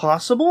pretty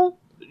impossible,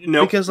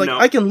 No, because like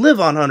I can live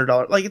on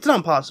 $100. Like it's not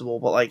impossible,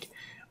 but like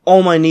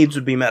all my needs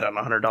would be met on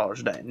 $100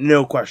 a day,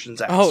 no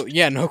questions asked. Oh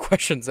yeah, no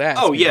questions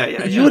asked. Oh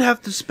yeah. You would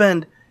have to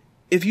spend,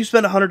 if you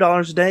spend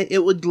 $100 a day,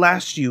 it would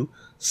last you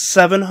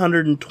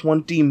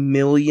 720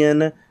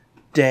 million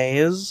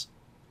days.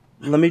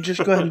 Let me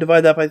just go ahead and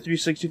divide that by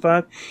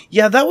 365.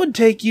 Yeah, that would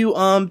take you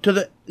to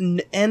the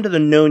end of the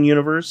known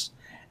universe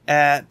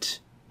at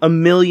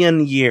 1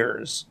 million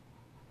years.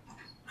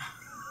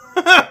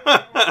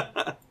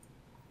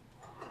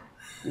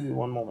 Give me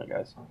one moment,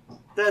 guys.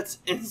 That's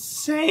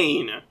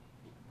insane.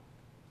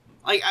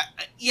 Like,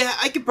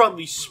 I could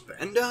probably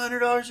spend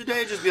 $100 a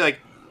day. Just be like,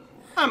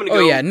 I'm gonna go. Oh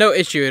yeah, no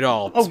issue at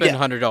all. Oh, Spend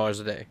yeah.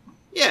 $100 a day.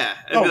 Yeah,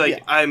 and be like,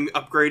 yeah. I'm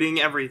upgrading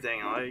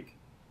everything. Like,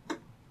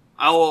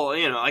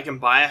 I can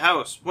buy a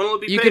house. When will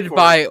it be You paid could for?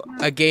 buy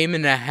a game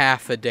and a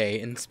half a day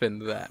and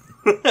spend that.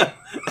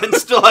 and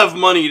still have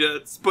money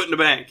to put in the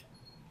bank.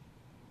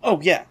 Oh,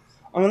 yeah.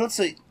 I mean, let's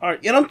say, alright,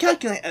 and I'm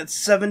calculating at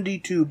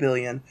 72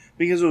 billion,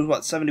 because it was,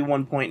 what,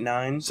 71.9?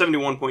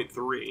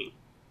 71.3.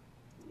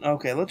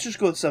 Okay, let's just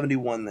go with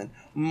 71 then.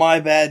 My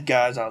bad,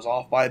 guys, I was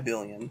off by $1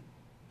 billion.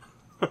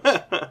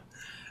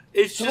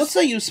 It's So just let's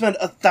say you spend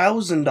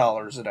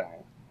 $1,000 a day.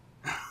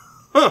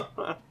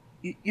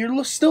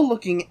 You're still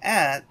looking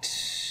at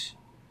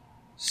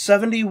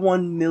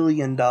 $71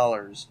 million.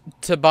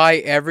 To buy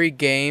every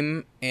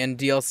game and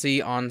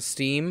DLC on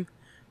Steam,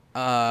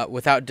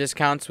 without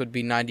discounts, would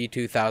be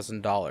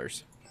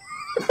 $92,000.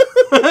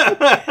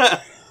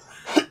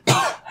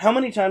 How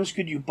many times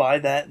could you buy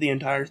the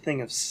entire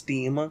thing of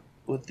Steam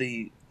with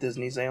the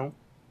Disney sale?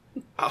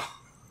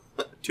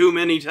 too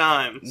many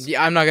times.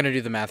 Yeah, I'm not gonna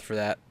do the math for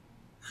that.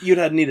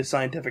 You'd need a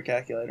scientific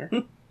calculator.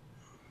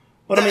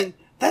 But I mean,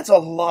 that's a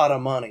lot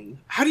of money.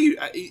 How do you?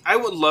 I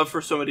would love for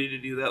somebody to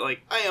do that.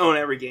 Like, I own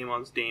every game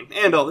on Steam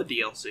and all the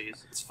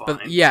DLCs. It's fine.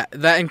 But yeah,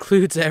 that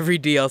includes every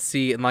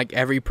DLC and like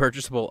every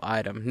purchasable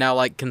item. Now,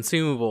 like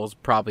consumables,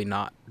 probably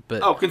not.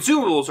 But Oh,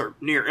 consumables are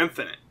near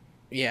infinite.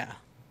 yeah,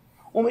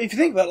 Well, if you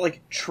think about it,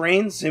 like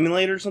Train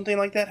Simulator or something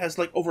like that has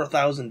like over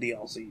 1,000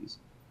 DLCs.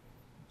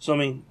 So I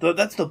mean,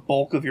 that's the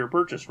bulk of your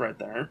purchase right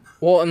there.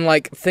 well, and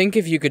like think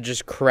if you could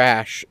just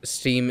crash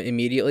Steam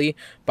immediately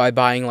by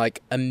buying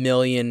like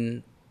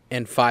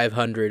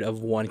 1,500,000 of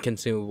one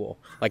consumable,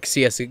 like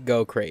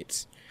CS:GO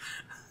crates.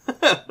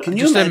 Can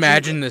you Just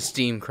imagine the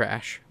Steam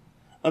crash.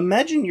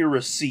 Imagine your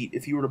receipt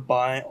if you were to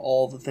buy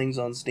all the things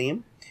on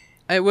Steam.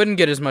 It wouldn't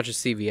get as much as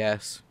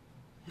CVS.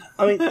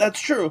 I mean,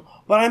 that's true,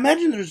 but I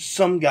imagine there's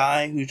some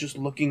guy who's just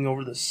looking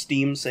over the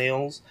Steam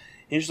sales,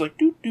 and he's just like,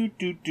 doot, doot,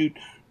 doot, doot.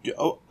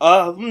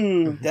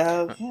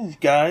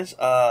 Guys,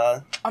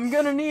 I'm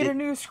gonna need a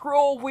new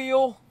scroll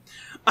wheel.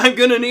 I'm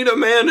gonna need a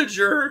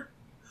manager.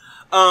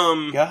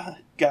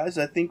 guys,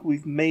 I think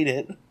we've made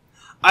it.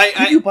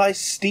 Could you buy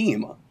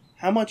Steam?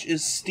 How much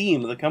is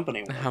Steam, the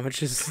company, worth? How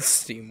much is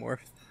Steam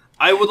worth?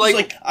 I would It's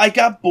like. I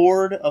got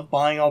bored of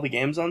buying all the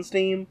games on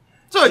Steam,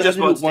 So I so just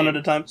I bought did it Steam. one at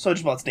a time. So I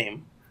just bought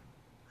Steam.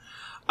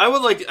 I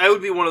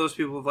would be one of those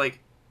people who like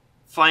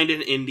find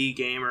an indie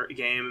game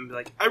and be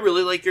like, I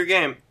really like your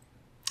game.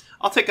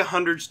 I'll take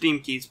 100 Steam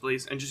keys,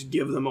 please, and just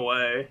give them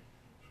away.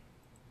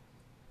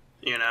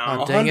 You know,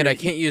 Oh, dang it! I 100.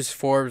 can't use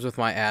Forbes with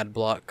my ad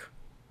block.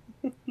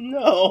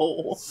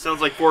 No.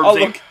 sounds like Forbes Oh,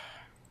 ain't. look.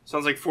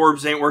 Sounds like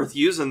Forbes ain't worth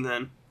using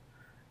then.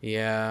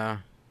 Yeah.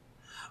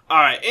 All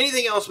right.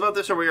 Anything else about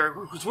this? Or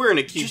because we're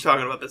gonna keep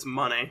talking about this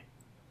money.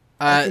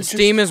 It's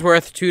Steam is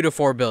worth 2 to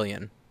 4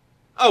 billion.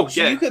 Oh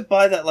So yeah, you could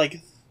buy that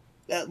like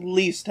at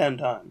least 10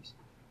 times.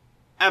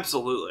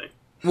 absolutely.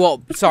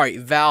 Well, sorry,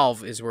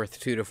 Valve is worth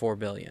 2 to 4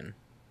 billion.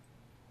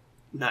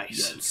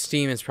 Nice.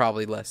 Steam is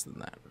probably less than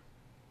that.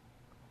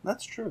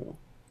 That's true.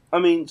 I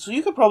mean, so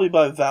you could probably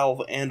buy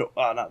Valve and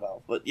not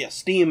Valve, but yeah,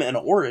 Steam and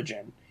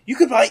Origin. You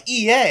could buy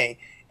EA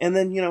and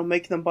then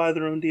make them buy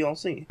their own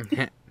DLC.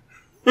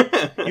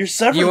 Your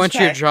severance You want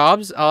your pack-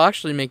 jobs? I'll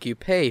actually make you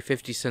pay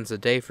 50 cents a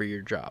day for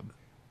your job.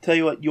 Tell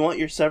you what, you want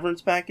your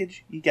severance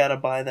package? You gotta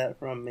buy that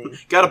from me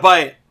Gotta buy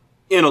it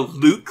in a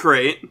loot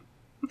crate.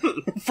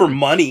 for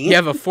money. You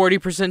have a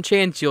 40%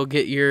 chance you'll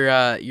get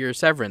your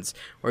severance,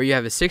 or you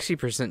have a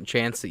 60%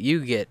 chance that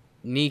you get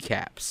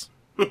kneecaps.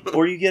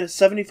 Or you get a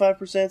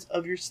 75%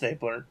 of your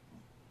stapler.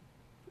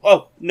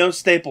 Oh, no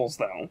staples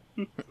though.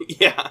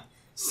 Yeah.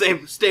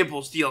 Same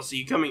Staples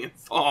DLC coming in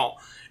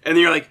fall, and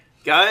then you're like,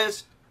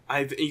 guys,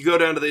 you go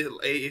down to the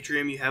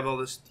atrium, you have all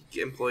this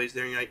employees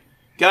there, and you're like,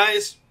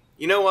 guys,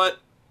 you know what?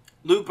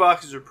 Loot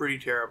boxes are pretty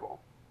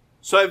terrible.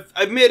 So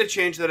I've made a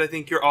change that I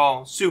think you're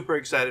all super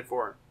excited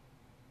for.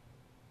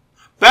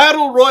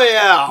 Battle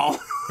Royale.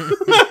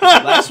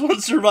 Last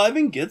one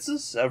surviving gets a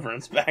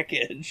severance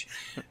package.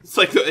 It's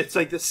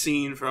like the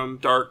scene from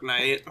Dark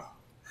Knight.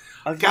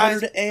 I've Guys-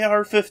 gathered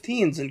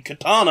AR-15s and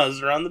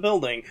katanas around the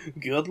building.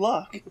 Good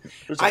luck.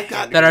 There's a I got-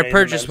 hand That I grenade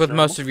purchased with in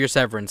most of your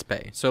severance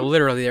pay. So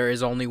literally, there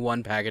is only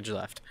one package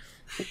left.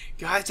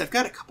 Guys, I've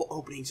got a couple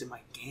openings in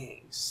my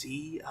gang.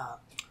 See,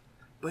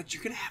 but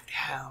you're gonna have to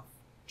have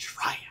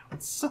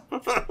tryouts.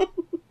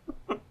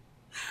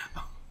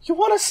 You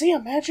want to see a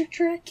magic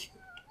trick?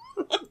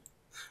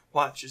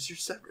 Watch as your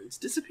severance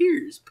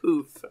disappears.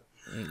 Poof.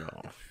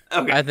 No.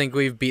 Okay. I think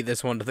we've beat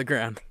this one to the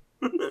ground.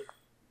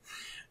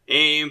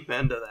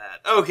 Amen to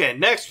that. Okay,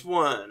 next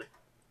one.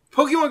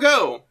 Pokemon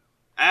Go.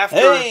 After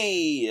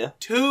Hey!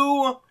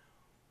 2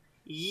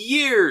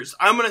 years.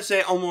 I'm going to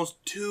say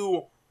almost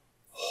 2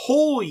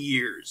 whole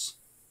years.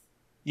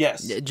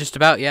 Yes. Just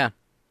about, yeah.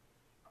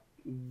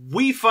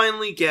 We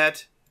finally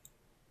get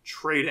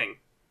trading.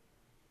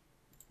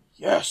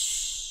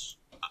 Yes.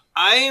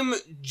 I'm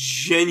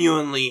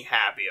genuinely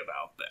happy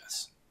about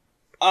this.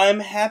 I'm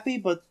happy,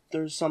 but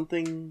there's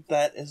something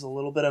that is a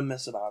little bit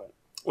amiss about it.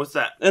 What's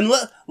that? And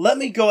let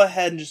me go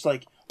ahead and just,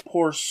 like,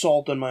 pour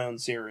salt on my own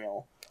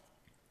cereal.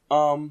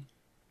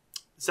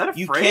 Is that a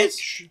You phrase?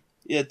 can't...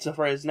 It's a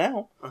phrase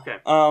now. Okay.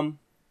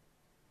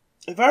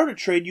 If I were to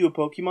trade you a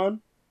Pokemon,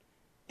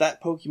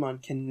 that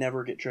Pokemon can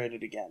never get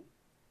traded again.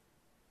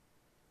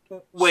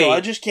 Wait. So I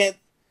just can't...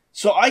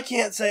 So I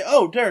can't say,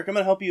 oh, Derek, I'm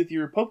going to help you with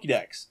your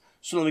Pokédex.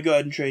 So let me go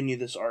ahead and trade you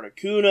this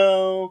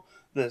Articuno,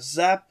 this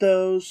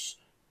Zapdos.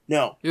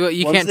 No. You Once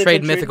can't they've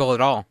trade been mythical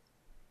at all.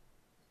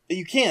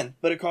 You can,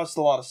 but it costs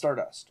a lot of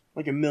Stardust.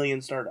 Like 1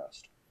 million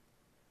Stardust.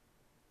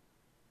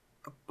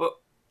 But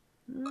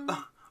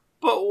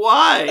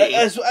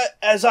why?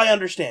 As I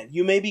understand,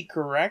 you may be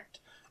correct,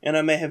 and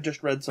I may have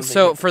just read something.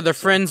 So for the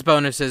friends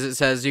bonuses, it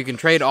says you can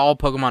trade all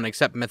Pokemon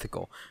except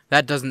mythical.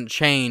 That doesn't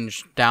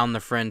change down the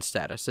friend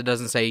status. It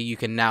doesn't say you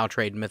can now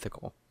trade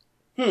mythical.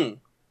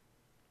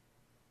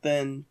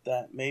 Then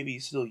that may be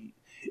still...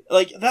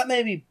 Like, that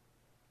may be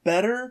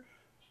better,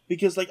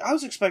 because, like, I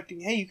was expecting,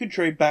 hey, you could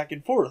trade back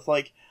and forth.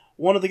 Like,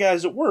 one of the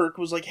guys at work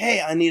was like,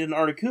 hey, I need an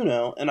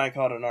Articuno, and I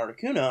caught an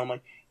Articuno. I'm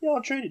like, yeah,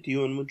 I'll trade it to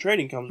you, and when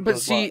trading comes... But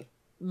see,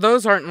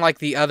 those aren't like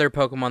the other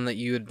Pokemon that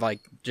you would,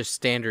 like, just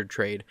standard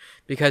trade,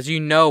 because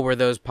you know where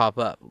those pop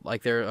up.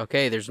 Like, they're,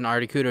 okay, there's an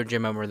Articuno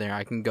gym over there,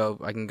 I can go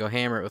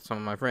hammer it with some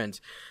of my friends.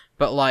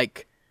 But,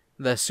 like,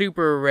 the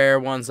super rare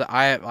ones that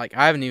I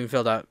haven't even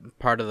filled out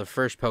part of the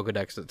first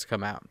Pokedex that's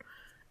come out.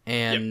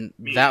 And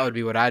that would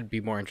be what I'd be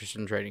more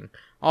interested in trading.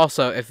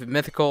 Also, if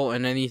mythical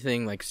and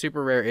anything, like,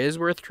 super rare is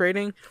worth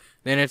trading,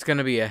 then it's going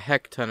to be a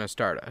heck ton of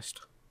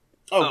Stardust.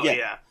 Oh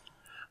yeah.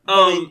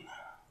 I mean,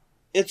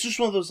 it's just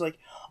one of those, like,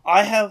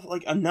 I have,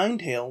 like, a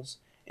Ninetales,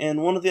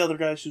 and one of the other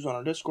guys who's on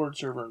our Discord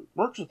server and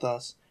works with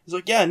us is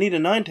like, yeah, I need a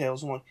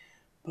Ninetales. I'm like,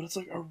 but it's,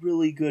 like, a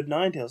really good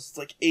Ninetales. It's,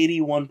 like,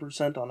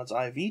 81% on its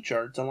IV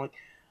charts. I'm like,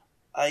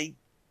 I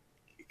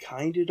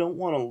kind of don't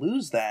want to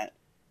lose that,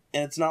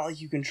 and it's not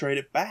like you can trade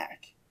it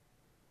back.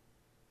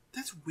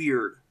 That's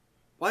weird.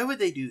 Why would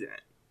they do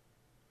that?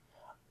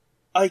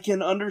 I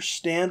can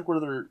understand where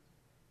they're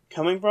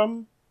coming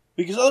from,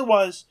 because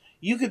otherwise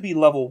you could be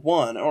level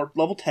 1 or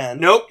level 10.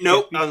 Nope. I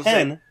was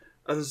going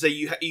to say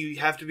you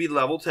have to be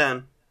level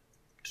 10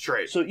 to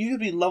trade. So you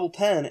could be level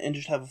 10 and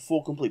just have a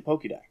full complete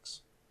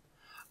Pokédex.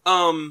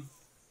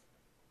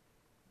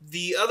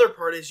 The other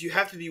part is you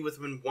have to be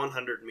within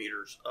 100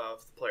 meters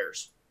of the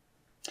players.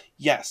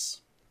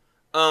 Yes.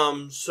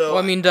 So... Well,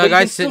 I mean, Doug,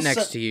 I sit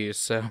next to you,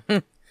 so...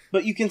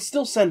 But you can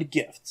still send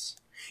gifts.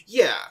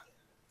 Yeah.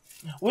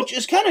 Which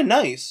is kind of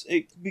nice,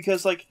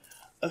 because, like,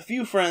 a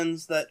few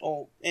friends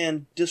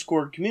and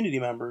Discord community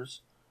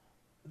members,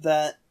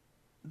 that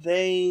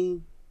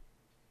I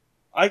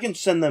can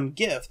send them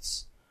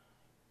gifts,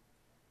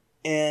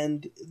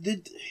 and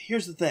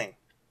here's the thing.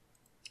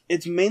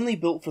 It's mainly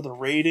built for the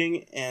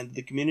raiding and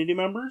the community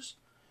members,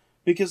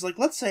 because, like,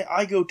 let's say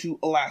I go to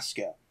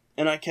Alaska,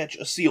 and I catch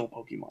a seal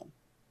Pokemon.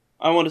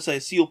 I want to say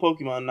a seal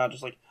Pokemon, not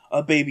just, like,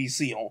 a baby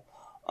seal.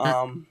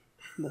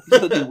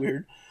 That'd be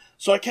weird.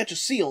 So I catch a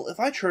seal. If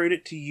I trade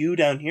it to you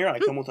down here, I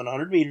come within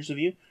 100 meters of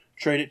you,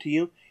 trade it to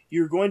you,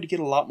 you're going to get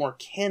a lot more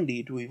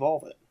candy to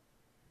evolve it.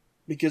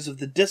 Because of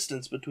the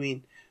distance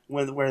between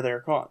where they're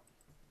caught.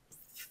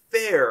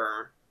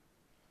 Fair.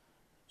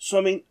 So,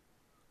 I mean,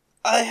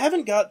 I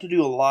haven't got to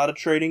do a lot of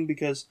trading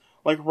because,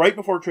 like, right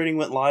before trading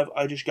went live,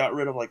 I just got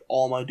rid of, like,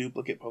 all my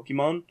duplicate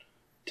Pokemon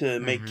to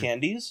make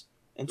candies.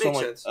 And so Makes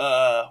I'm like,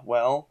 sense.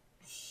 Well,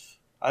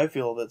 I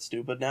feel a bit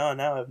stupid now, and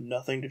now I have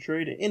nothing to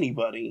trade to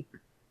anybody.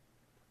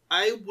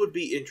 I would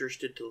be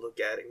interested to look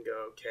at it and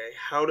go, okay,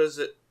 how does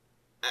it...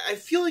 I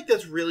feel like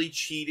that's really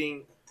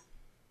cheating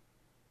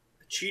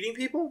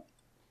people,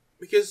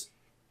 because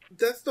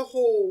that's the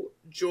whole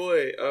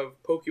joy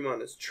of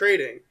Pokemon is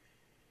trading.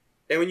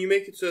 And when you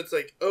make it so it's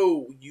like,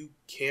 oh, you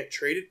can't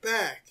trade it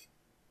back.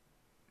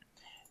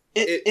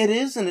 It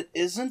is and it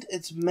isn't.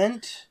 It's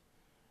meant...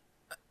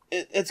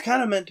 It's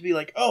kind of meant to be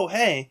like, oh,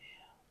 hey,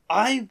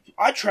 I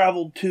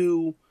traveled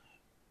to,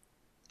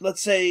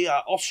 let's say,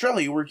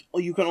 Australia, where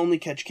you can only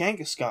catch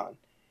Kangaskhan.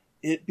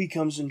 It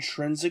becomes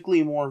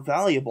intrinsically more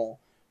valuable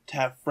to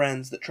have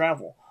friends that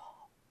travel.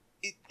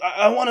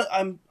 I want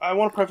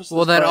to preface this.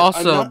 Well, that by,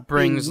 also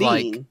brings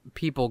like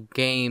people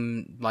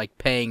game like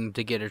paying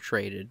to get it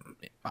traded.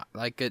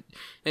 Like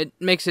it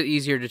makes it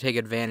easier to take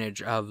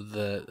advantage of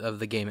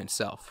the game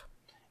itself.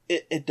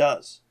 It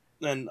does,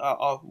 and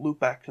I'll loop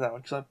back to that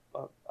one because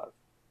I've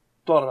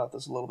thought about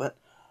this a little bit.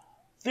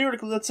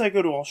 Theoretically, let's say I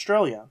go to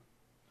Australia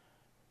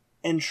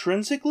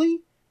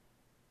intrinsically,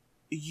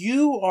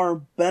 you are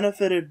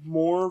benefited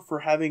more for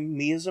having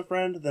me as a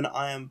friend than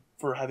I am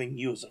for having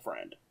you as a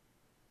friend.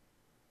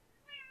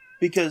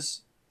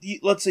 Because,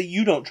 let's say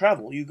you don't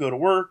travel. You go to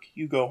work,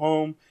 you go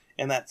home,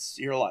 and that's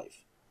your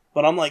life.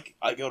 But I'm like,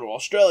 I go to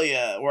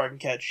Australia, where I can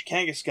catch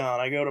Kangaskhan.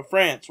 I go to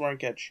France, where I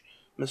can catch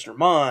Mr.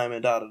 Mime,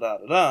 and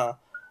da-da-da-da-da.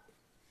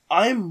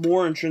 I'm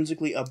more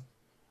intrinsically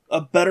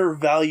a better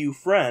value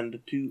friend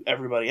to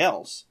everybody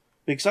else.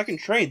 Because I can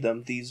trade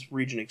them these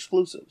region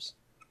exclusives.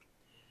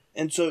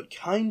 And so it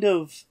kind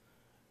of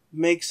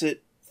makes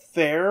it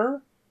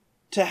fair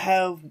to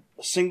have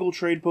single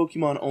trade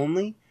Pokemon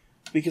only,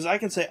 because I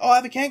can say, oh, I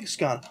have a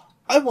Kangaskhan.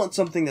 I want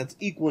something that's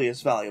equally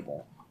as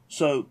valuable.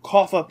 So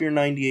cough up your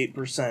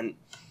 98%,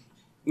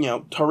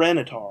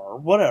 Tyranitar or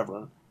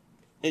whatever.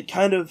 It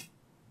kind of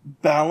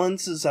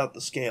balances out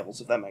the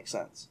scales, if that makes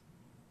sense.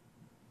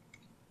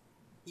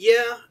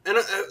 Yeah, and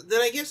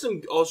then I guess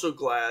I'm also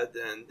glad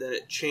then that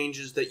it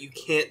changes that you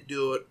can't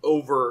do it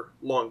over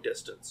long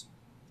distance.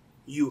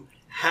 You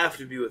have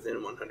to be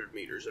within 100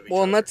 meters of each other.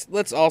 Well, and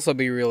let's also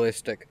be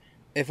realistic.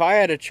 If I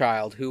had a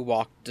child who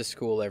walked to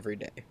school every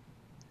day,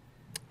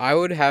 I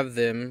would have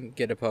them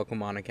get a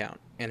Pokemon account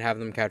and have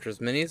them catch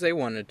as many as they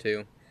wanted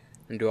to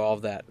and do all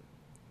of that.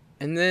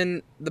 And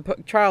then the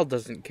child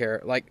doesn't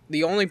care. Like,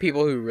 the only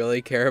people who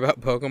really care about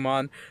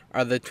Pokemon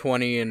are the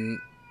 20 and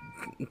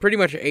pretty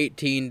much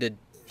 18 to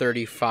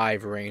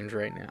 35 range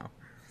right now.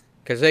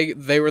 Because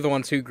they were the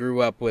ones who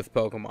grew up with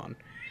Pokemon.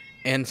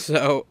 And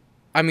so,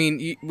 I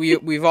mean,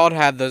 we've all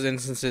had those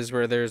instances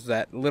where there's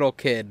that little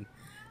kid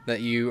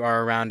that you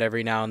are around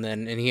every now and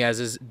then, and he has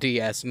his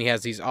DS, and he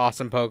has these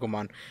awesome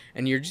Pokemon.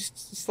 And you're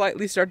just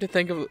slightly start to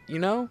think of,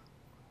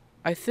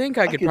 I think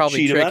I could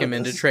probably trick him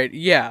into trade.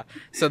 Yeah,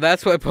 so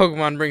that's what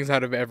Pokemon brings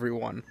out of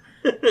everyone,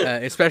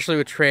 especially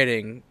with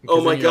trading.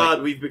 Oh my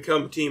god, we've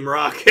become Team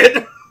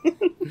Rocket.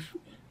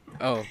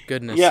 Oh,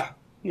 goodness.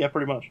 Yeah,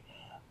 pretty much.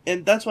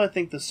 And that's why I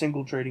think the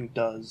single trading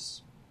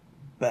does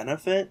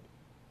benefit,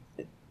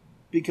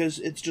 because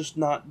it's just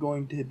not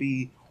going to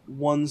be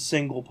one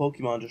single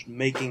Pokemon just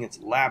making its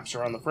laps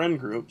around the friend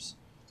groups.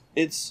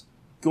 It's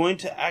going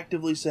to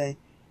actively say,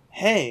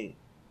 hey,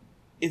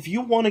 if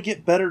you want to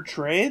get better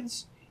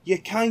trades, you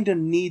kind of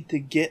need to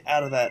get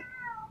out of that.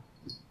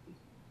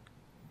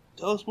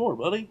 Tell us more,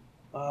 buddy.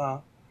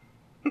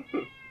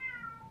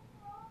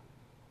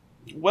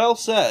 Well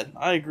said.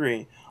 I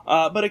agree.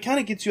 But it kind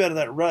of gets you out of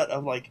that rut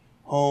of, like,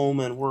 home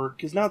and work.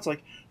 Because now it's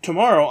like,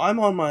 tomorrow I'm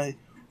on my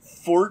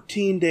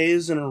 14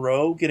 days in a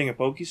row getting a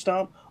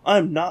Pokestop.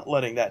 I'm not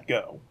letting that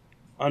go.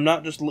 I'm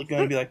not just going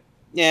to be like,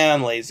 yeah,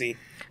 I'm lazy.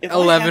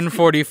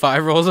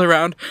 11:45 rolls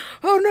around.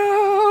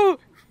 Oh,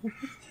 no!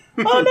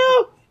 Oh,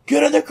 no!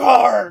 Get in the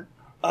car!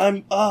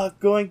 I'm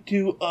going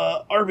to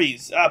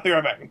Arby's. Be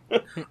right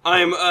back.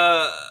 I'm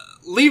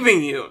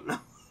leaving you.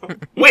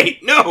 Wait,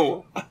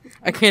 no!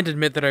 I can't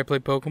admit that I play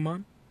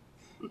Pokemon.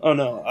 Oh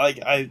no,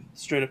 I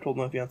straight up told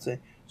my fiance.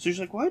 So she's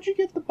like, "Why'd you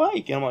get the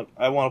bike?" And I'm like,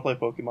 "I want to play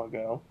Pokemon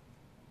Go."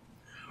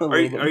 Are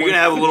you gonna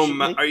have a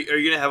little? Are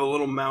you gonna have a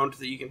little mount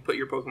that you can put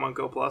your Pokemon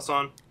Go Plus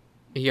on?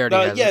 He already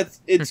has yeah, it.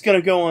 it's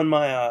gonna go on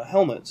my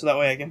helmet, so that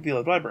way I can feel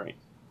it vibrate.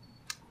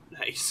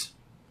 Nice.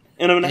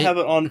 And I'm gonna have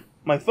it on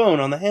my phone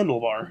on the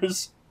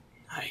handlebars.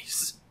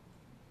 Nice.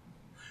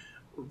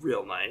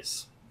 Real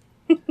nice.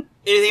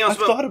 Anything else?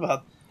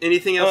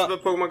 Anything else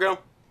about Pokemon Go?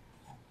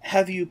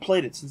 Have you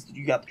played it since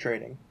you got the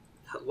trading?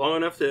 Long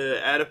enough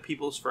to add up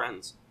people's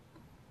friends.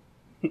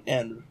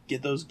 And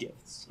get those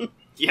gifts.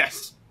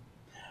 Yes.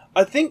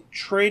 I think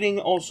trading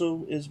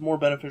also is more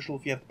beneficial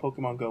if you have the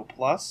Pokemon Go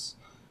Plus,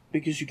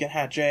 because you can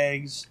hatch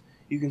eggs,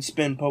 you can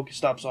spin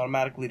Pokestops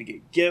automatically to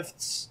get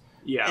gifts.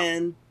 Yeah.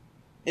 And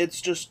it's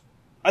just,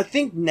 I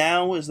think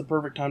now is the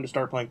perfect time to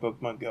start playing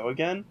Pokemon Go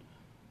again,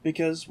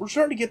 because we're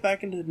starting to get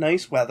back into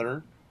nice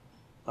weather,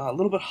 a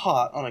little bit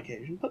hot on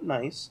occasion, but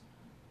nice.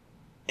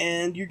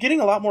 And you're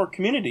getting a lot more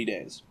community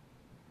days.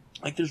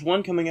 Like, there's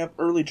one coming up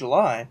early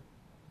July.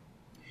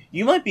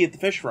 You might be at the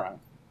Fish Fry.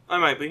 I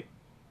might be.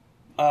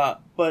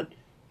 But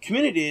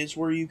community days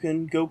where you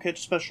can go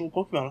catch special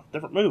Pokemon with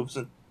different moves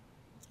and,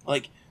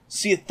 like,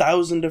 see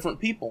 1,000 different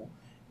people.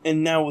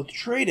 And now with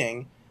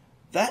trading,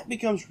 that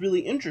becomes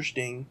really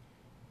interesting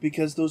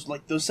because those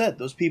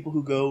people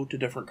who go to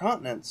different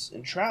continents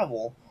and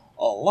travel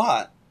a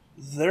lot,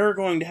 they're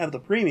going to have the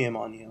premium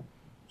on you.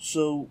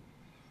 So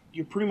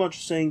you're pretty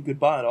much saying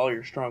goodbye to all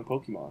your strong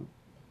Pokemon.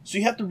 So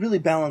you have to really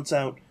balance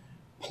out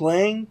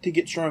playing to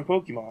get strong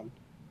Pokemon,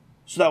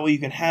 so that way you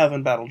can have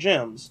in battle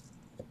gyms,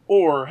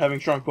 or having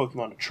strong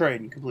Pokemon to trade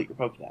and complete your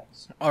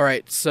Pokedex.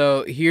 Alright,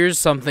 so here's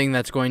something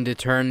that's going to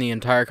turn the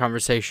entire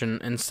conversation.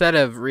 Instead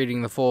of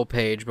reading the full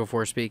page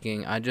before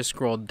speaking, I just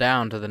scrolled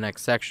down to the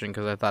next section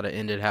because I thought it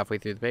ended halfway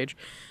through the page.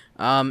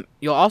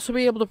 You'll also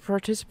be able to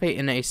participate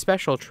in a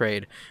special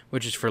trade,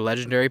 which is for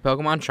legendary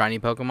Pokemon, shiny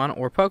Pokemon,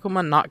 or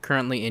Pokemon not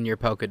currently in your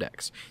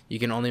Pokedex. You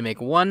can only make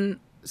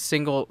one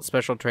single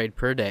special trade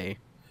per day,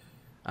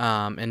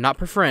 and not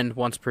per friend,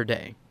 once per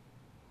day.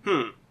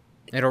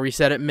 It'll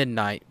reset at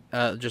midnight,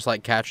 just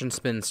like catch and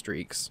spin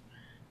streaks.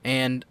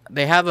 And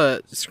they have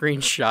a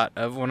screenshot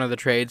of one of the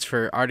trades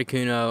for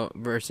Articuno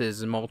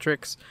versus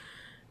Moltres,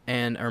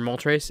 and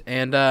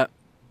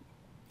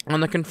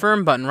on the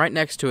confirm button right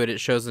next to it, it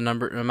shows the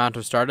amount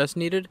of Stardust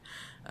needed.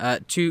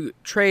 To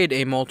trade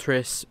a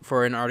Moltres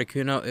for an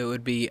Articuno, it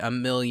would be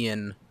 1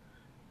 million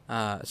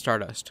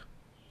Stardust.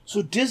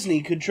 So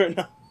Disney could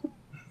trade.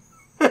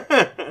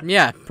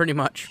 Yeah, pretty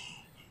much.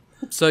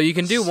 So you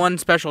can do one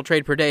special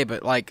trade per day,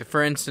 but like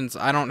for instance,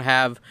 I don't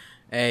have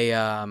a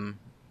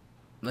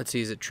let's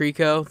see, is it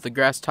Trico, the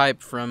grass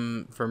type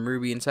from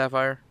Ruby and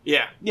Sapphire?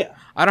 Yeah.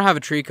 I don't have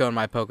a Trico in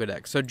my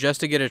Pokedex, so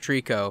just to get a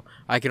Trico,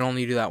 I can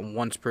only do that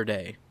once per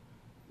day.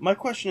 My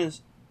question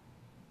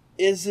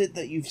is it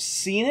that you've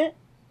seen it?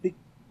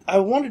 I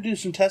want to do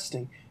some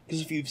testing, because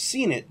if you've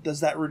seen it,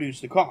 does that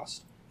reduce the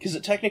cost? Because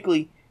it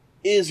technically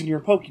is in your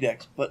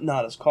Pokedex, but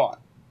not as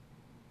caught.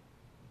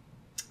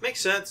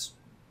 Makes sense.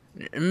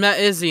 And that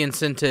is the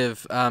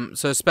incentive.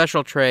 So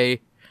special trade,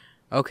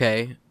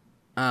 okay.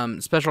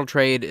 Special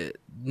trade,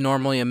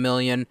 normally 1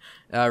 million,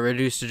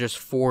 reduced to just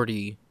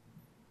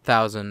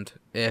 40,000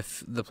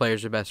 if the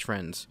players are best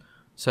friends.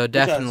 So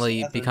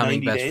definitely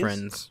becoming best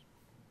friends.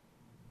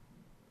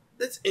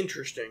 That's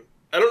interesting.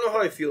 I don't know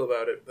how I feel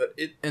about it, but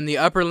it... And the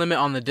upper limit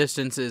on the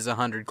distance is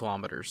 100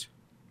 kilometers.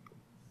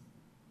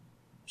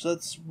 So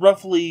that's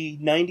roughly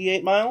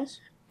 98 miles?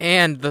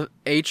 And the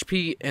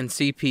HP and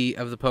CP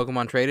of the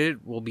Pokemon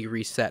traded will be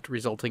reset,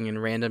 resulting in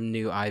random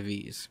new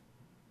IVs.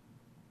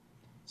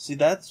 See,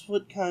 that's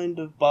what kind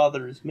of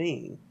bothers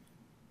me.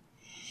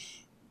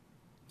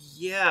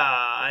 Yeah,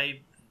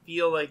 I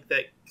feel like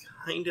that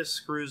kind of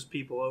screws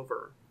people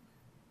over.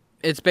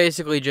 It's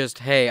basically just,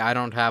 hey, I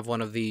don't have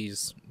one of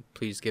these,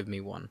 please give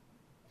me one.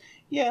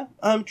 Yeah,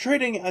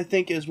 trading, I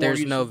think, is more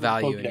There's useful no for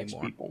value Pokedex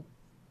anymore. people.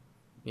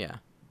 Yeah.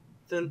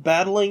 Then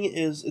battling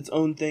is its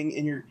own thing,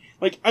 and you're...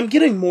 Like, I'm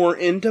getting more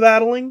into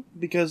battling,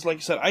 because, like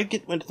I said,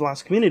 went to the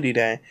last community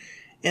day,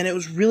 and it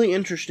was really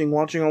interesting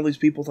watching all these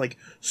people with, like,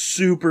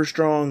 super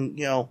strong,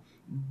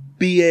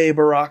 B.A.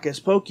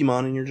 Baracus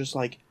Pokemon, and you're just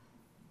like,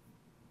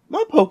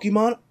 my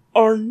Pokemon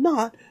are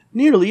not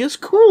nearly as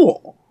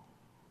cool.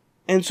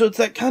 And so it's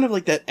that kind of,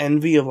 like, that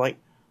envy of, like,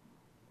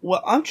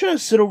 well, I'm trying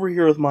to sit over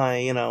here with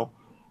my,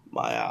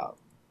 my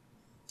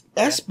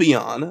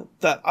Espeon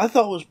that I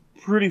thought was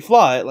pretty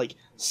fly at, like,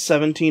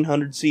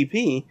 1700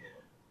 CP,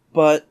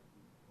 but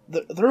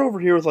they're over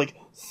here with, like,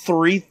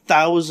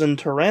 3,000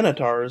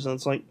 Tyrannitars, and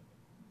it's like,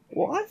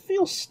 well, I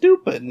feel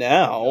stupid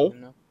now.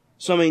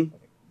 So, I mean,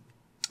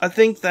 I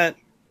think that,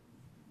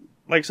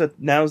 like I said,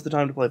 now's the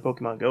time to play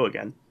Pokemon Go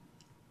again.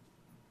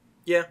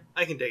 Yeah,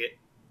 I can dig it.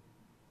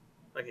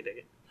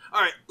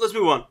 Alright, let's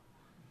move on.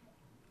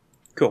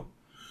 Cool.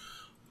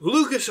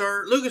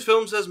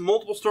 Lucasfilm says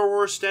multiple Star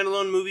Wars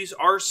standalone movies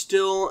are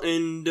still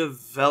in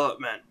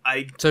development.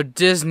 So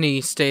Disney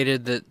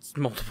stated that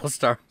multiple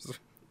Star Wars...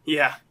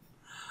 Yeah.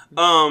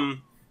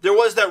 There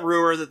was that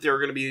rumor that they were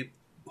going to be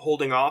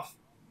holding off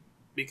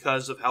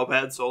because of how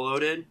bad Solo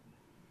did.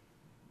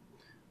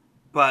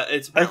 But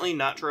it's apparently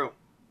not true.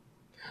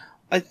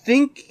 I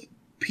think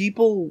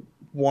people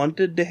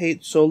wanted to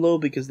hate Solo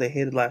because they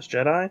hated Last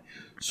Jedi.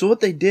 So what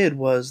they did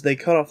was they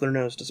cut off their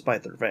nose to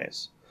spite their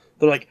face.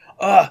 They're like,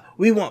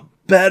 we want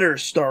better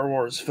Star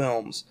Wars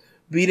films.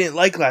 We didn't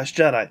like Last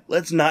Jedi.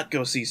 Let's not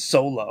go see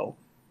Solo.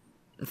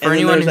 For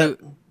anyone who...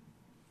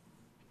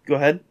 Go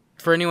ahead.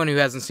 For anyone who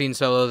hasn't seen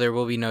Solo, there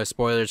will be no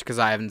spoilers because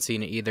I haven't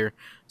seen it either,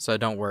 so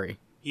don't worry.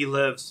 He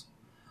lives.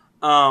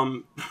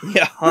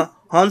 Yeah,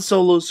 Han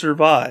Solo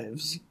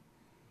survives.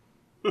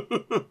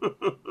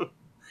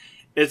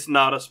 It's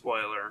not a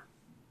spoiler.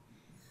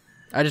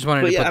 I just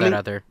wanted to put that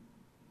out there.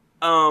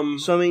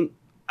 So, I mean,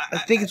 I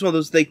think it's one of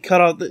those, they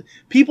cut out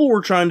people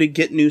were trying to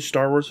get new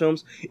Star Wars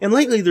films, and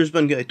lately there's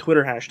been a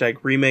Twitter hashtag,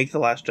 remake The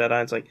Last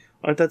Jedi. It's like,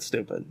 aren't that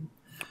stupid?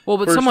 Well,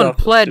 but someone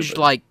pledged,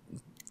 like,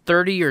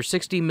 30 or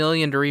 60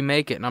 million to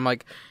remake it, and I'm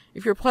like,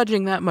 if you're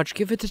pledging that much,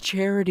 give it to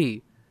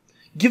charity.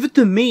 Give it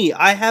to me.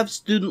 I have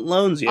student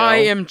loans, I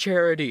am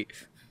charity.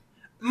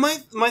 My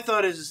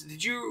thought is,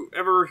 did you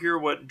ever hear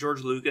what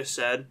George Lucas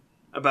said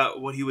about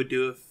what he would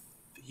do if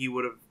he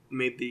would have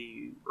made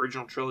the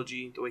original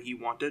trilogy the way he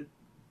wanted?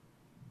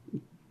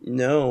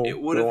 No. It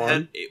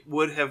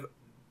would have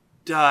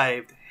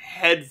dived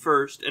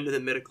headfirst into the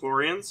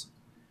midichlorians,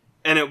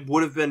 and it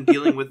would have been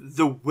dealing with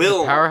the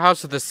will. The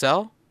powerhouse of the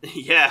cell?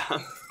 Yeah.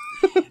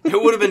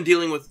 It would have been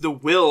dealing with the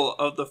will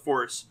of the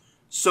Force.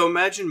 So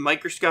imagine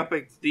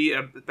microscopic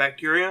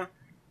bacteria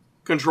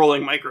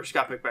controlling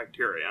microscopic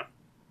bacteria.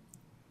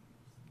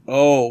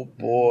 Oh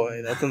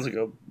boy, that sounds like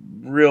a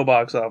real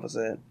box office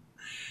hit.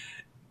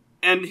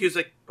 And he was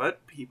like,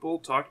 but people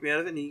talked me out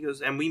of it, and he goes,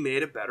 and we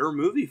made a better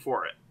movie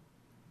for it.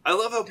 I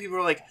love how people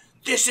are like,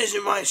 this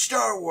isn't my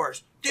Star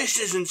Wars. This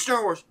isn't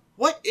Star Wars.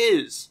 What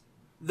is?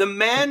 The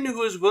man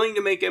who is willing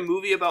to make a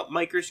movie about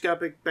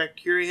microscopic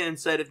bacteria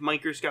inside of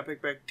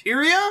microscopic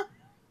bacteria?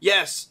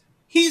 Yes,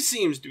 he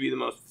seems to be the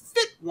most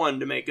fit one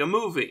to make a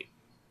movie.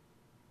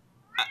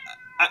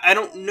 I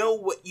don't know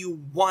what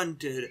you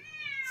wanted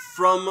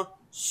from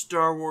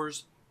Star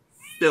Wars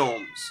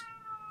films.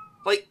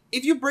 Like,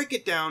 if you break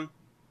it down,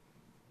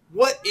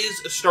 what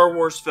is a Star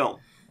Wars film?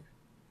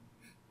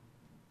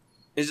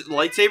 Is it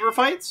lightsaber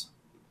fights?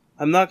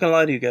 I'm not gonna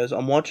lie to you guys.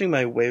 I'm watching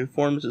my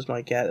waveforms as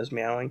my cat is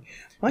meowing.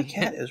 My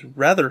cat is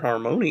rather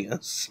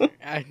harmonious.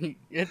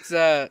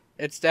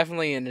 It's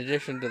definitely an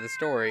addition to the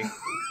story.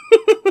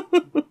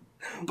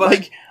 But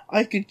like,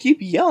 I could keep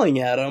yelling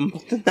at him,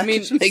 but then that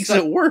just makes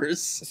it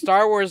worse.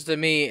 Star Wars to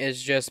me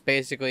is just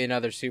basically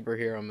another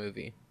superhero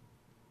movie.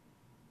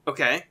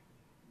 okay.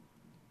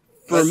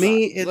 For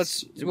me,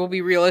 we'll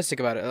be realistic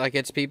about it. Like,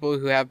 it's people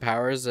who have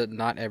powers that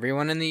not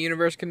everyone in the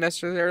universe can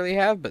necessarily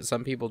have, but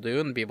some people do,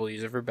 and people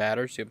use it for bad,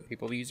 or some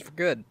people use it for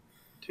good.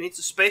 To me, it's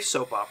a space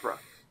soap opera.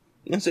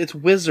 it's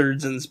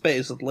wizards in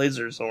space with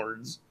laser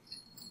swords.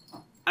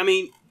 I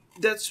mean,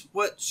 that's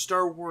what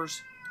Star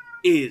Wars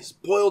is,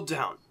 boiled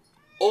down.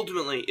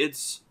 Ultimately,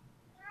 it's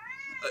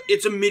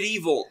a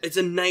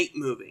knight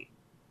movie.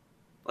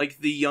 Like,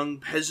 the young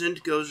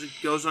peasant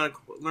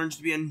learns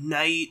to be a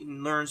knight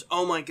and learns,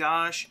 oh my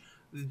gosh,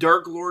 the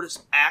Dark Lord is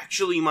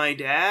actually my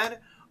dad.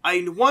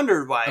 I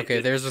wondered why.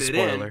 Okay, there's a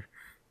spoiler. In.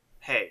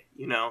 Hey,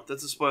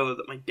 that's a spoiler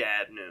that my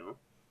dad knew.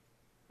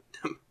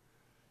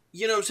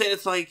 You know what I'm saying?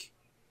 It's like,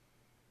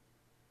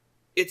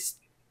 it's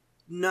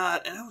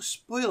not, and I was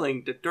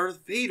spoiling that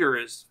Darth Vader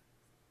is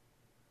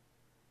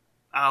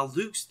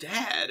Luke's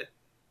dad.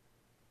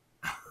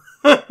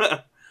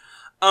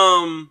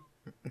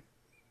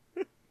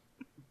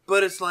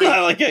 But it's like,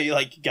 I like how you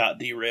got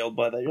derailed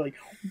by that. You're like,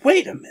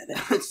 wait a minute.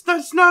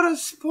 That's not a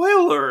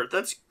spoiler.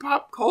 That's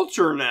pop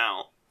culture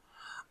now.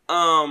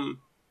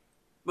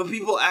 But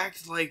people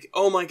act like,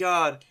 oh my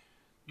god,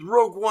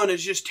 Rogue One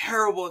is just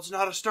terrible. It's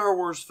not a Star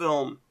Wars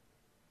film.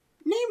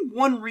 Name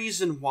one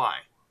reason why.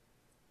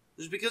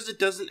 It's because it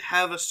doesn't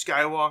have a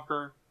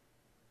Skywalker.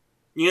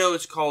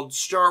 It's called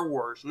Star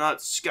Wars, not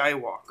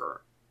Skywalker.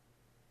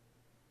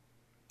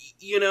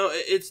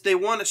 They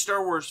want a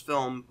Star Wars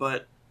film,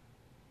 but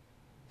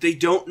they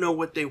don't know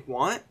what they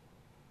want.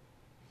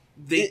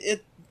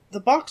 The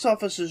box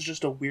office is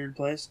just a weird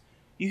place.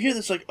 You hear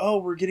this like, oh,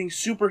 we're getting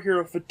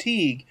superhero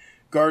fatigue.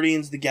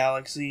 Guardians of the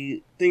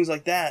Galaxy, things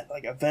like that.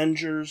 Like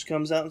Avengers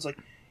comes out and it's like,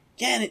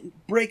 yeah, and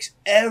it breaks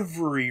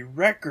every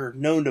record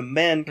known to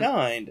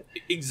mankind.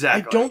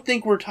 Exactly. I don't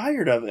think we're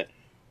tired of it.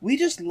 We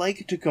just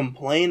like to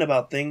complain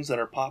about things that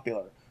are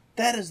popular.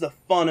 That is the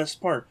funnest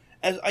part.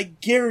 As I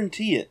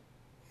guarantee it.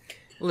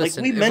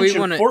 Listen, like, we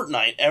mention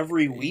Fortnite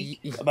every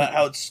week about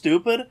how it's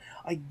stupid.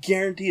 I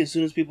guarantee as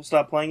soon as people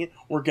stop playing it,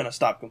 we're going to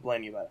stop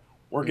complaining about it.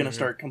 We're going to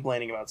start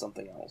complaining about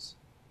something else.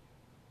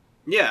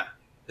 Yeah.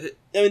 I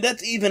mean,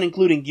 that's even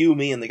including you,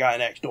 me, and the guy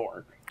next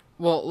door.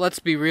 Well, let's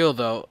be real,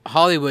 though.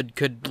 Hollywood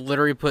could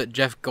literally put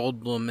Jeff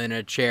Goldblum in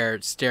a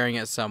chair staring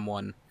at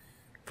someone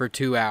for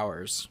 2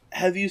 hours.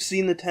 Have you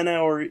seen the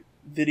 10-hour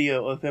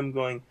video of him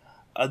going,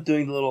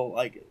 doing the little,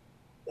 like,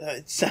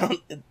 it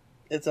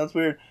sounds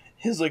weird.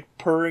 His, like,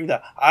 purring,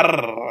 that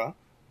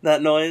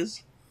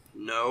noise?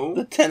 No.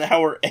 The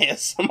 10-hour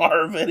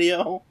ASMR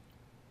video?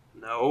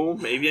 No,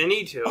 maybe I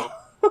need to.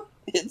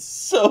 It's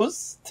so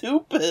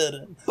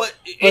stupid. But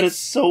it's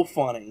so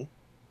funny.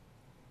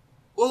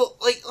 Well,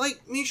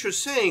 like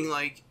Misha's saying,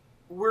 like,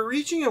 we're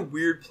reaching a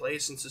weird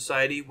place in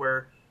society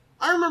where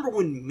I remember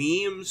when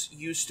memes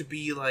used to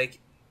be, like,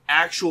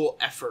 actual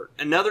effort.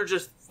 And now they're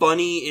just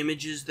funny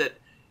images that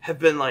have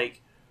been,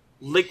 like,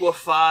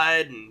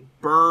 liquefied and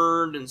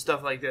burned and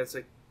stuff like that. It's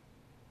like,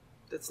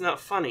 that's not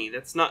funny.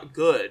 That's not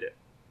good.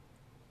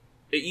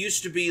 It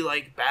used to be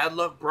like Bad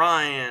Luck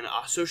Brian,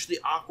 a socially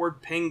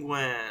awkward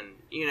penguin,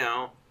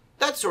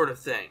 that sort of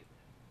thing.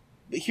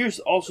 But here's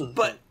also the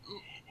thing.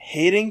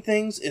 Hating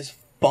things is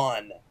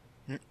fun.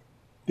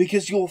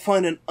 Because you'll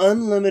find an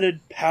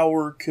unlimited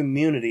power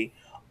community.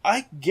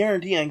 I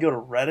guarantee I can go to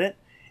Reddit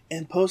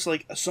and post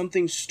like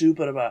something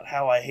stupid about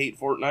how I hate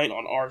Fortnite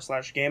on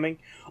r/gaming.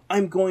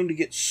 I'm going to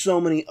get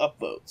so many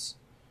upvotes.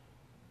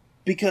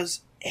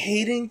 Because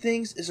hating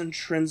things is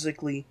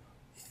intrinsically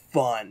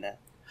fun.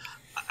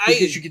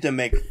 Because you get to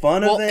make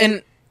fun of it.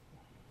 And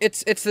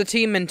it's the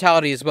team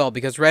mentality as well,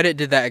 because Reddit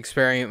did that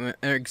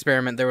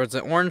experiment. There was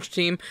the orange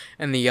team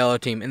and the yellow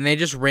team, and they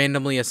just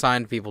randomly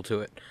assigned people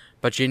to it.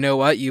 But you know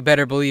what? You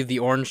better believe the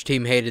orange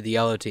team hated the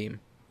yellow team.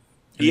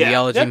 And the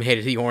yellow team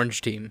hated the orange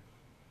team.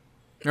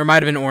 Or it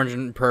might have been orange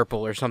and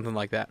purple or something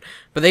like that.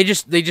 But they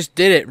just did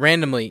it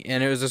randomly,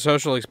 and it was a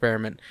social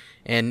experiment.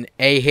 And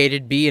A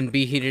hated B and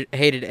B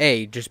hated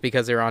A just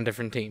because they were on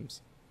different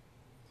teams.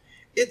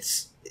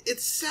 It's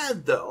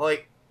sad, though.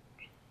 Like,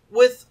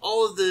 with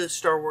all of the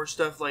Star Wars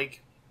stuff,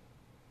 like,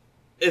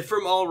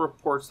 from all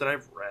reports that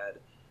I've read,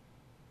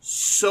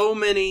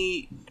 some of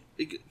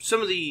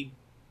the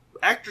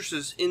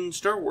actresses in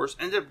Star Wars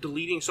ended up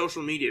deleting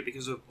social media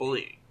because of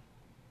bullying.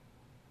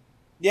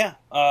 Yeah,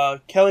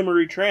 Kelly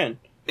Marie Tran.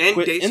 And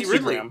Daisy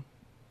Ridley.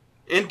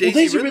 And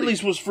Daisy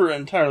Ridley's was for an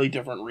entirely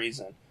different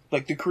reason.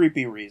 Like, the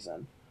creepy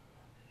reason.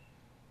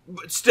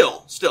 But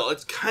still,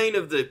 it's kind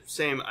of the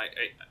same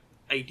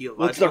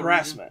ideological What's the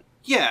harassment?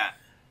 Reason. Yeah.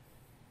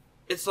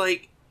 It's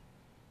like,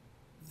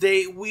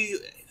 the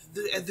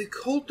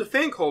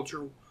fan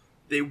culture,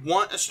 They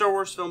want a Star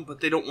Wars film, but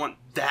they don't want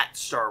that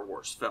Star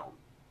Wars film.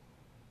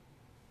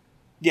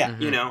 Yeah.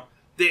 You know?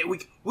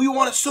 We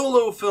want a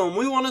Solo film,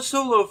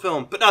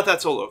 but not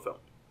that Solo film.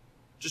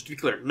 Just to be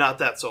clear, not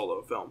that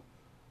Solo film.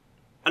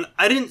 And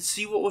I didn't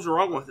see what was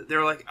wrong with it. They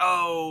were like,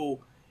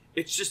 oh,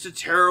 it's just a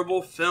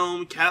terrible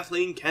film.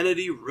 Kathleen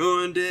Kennedy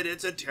ruined it.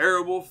 It's a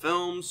terrible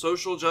film.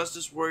 Social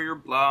justice warrior,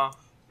 blah,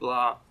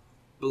 blah,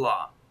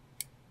 blah.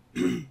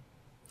 I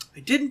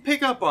didn't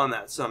pick up on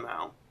that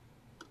somehow.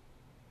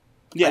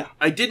 Yeah.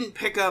 I didn't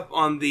pick up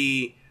on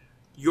the,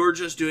 you're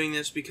just doing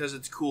this because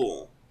it's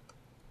cool.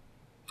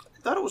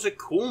 I thought it was a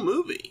cool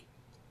movie.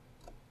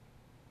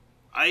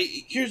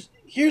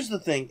 Here's the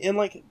thing, and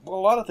like a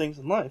lot of things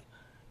in life,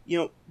 you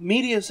know,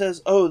 media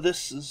says, "Oh,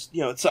 this is,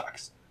 you know, it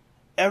sucks."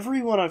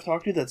 Everyone I've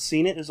talked to that's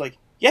seen it is like,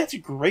 "Yeah, it's a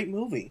great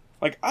movie.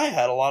 Like, I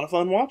had a lot of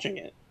fun watching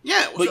it."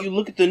 Yeah, but you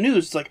look at the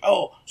news, it's like,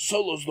 "Oh,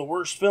 Solo's the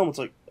worst film." It's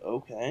like,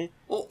 okay.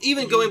 Well,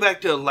 even going back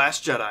to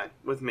Last Jedi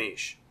with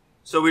Mish,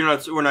 so we're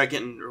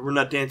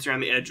not dancing around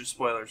the edge of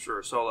spoilers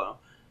for Solo.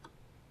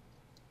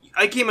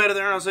 I came out of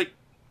there and I was like,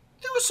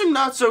 there was some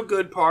not so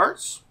good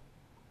parts.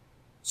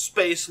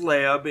 Space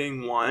Leia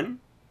being one.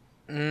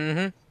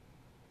 Mm-hmm.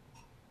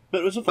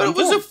 But it was a fun film. It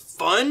was a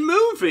fun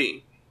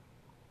movie.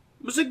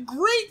 It was a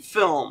great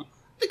film.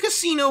 The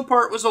casino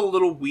part was a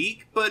little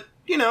weak, but,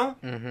 you know,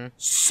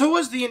 so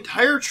was the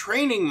entire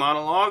training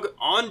monologue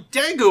on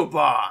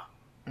Dagobah.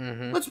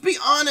 Let's be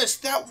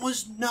honest, that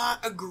was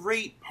not a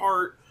great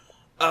part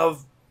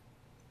of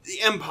the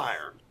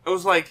Empire. It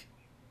was like,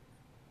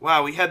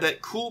 wow, we had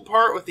that cool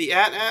part with the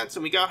AT-ATs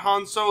and we got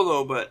Han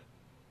Solo, but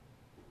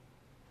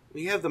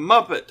we have the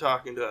Muppet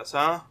talking to us,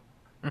 huh?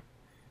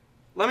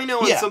 Let me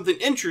know when something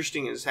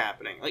interesting is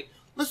happening. Like,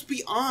 let's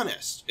be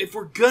honest. If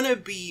we're gonna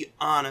be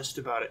honest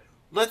about it,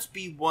 let's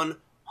be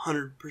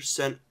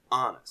 100%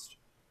 honest.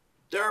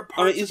 There are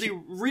parts of the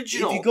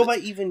original... If you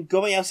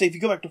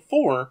go back to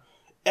 4,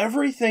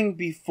 everything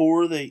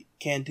before the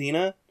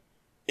cantina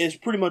is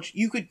pretty much...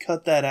 You could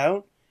cut that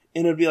out,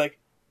 and it'd be like,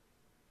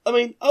 I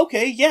mean,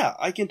 okay, yeah,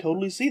 I can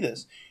totally see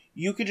this.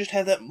 You could just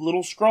have that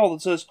little scrawl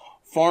that says,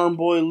 Farm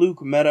Boy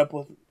Luke met up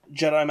with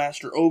Jedi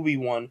Master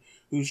Obi-Wan,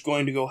 who's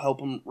going to go help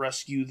him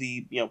rescue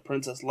the, you know,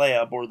 Princess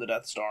Leia aboard the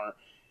Death Star.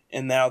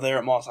 And now they're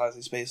at Mos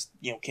Eisley Space,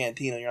 you know,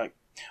 Cantina. You're like,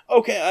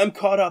 okay, I'm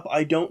caught up.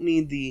 I don't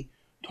need the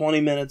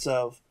 20 minutes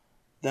of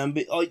them.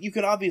 You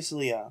could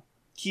obviously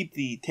keep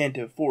the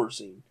Tantive 4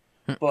 scene,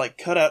 but like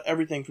cut out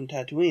everything from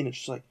Tatooine. It's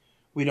just like,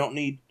 we don't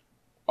need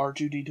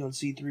R2-D2 and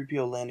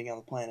C-3PO landing on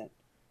the planet,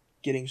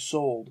 getting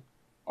sold,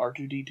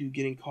 R2-D2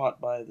 getting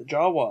caught by the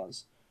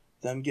Jawas,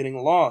 them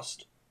getting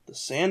lost, the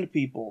Sand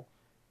People,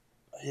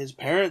 his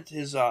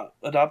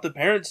adopted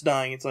parents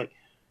dying. It's like,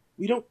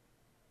 we don't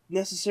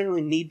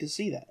necessarily need to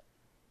see that.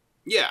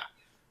 Yeah.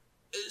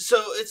 So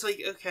it's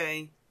like,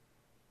 okay,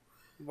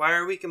 why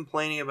are we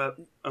complaining about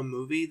a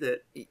movie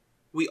that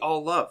we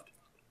all loved?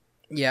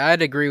 Yeah,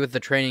 I'd agree with the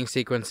training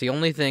sequence. The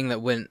only thing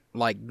that went,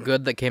 like,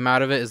 good that came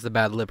out of it is the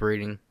bad lip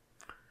reading.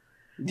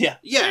 Yeah.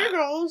 There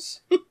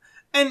goes.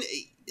 And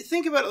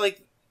think about it,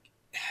 like,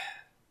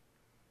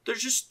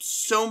 there's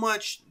just so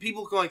much,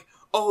 people go like,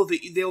 oh,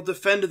 they'll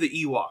defend the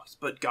Ewoks,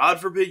 but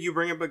God forbid you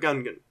bring up a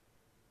Gungan.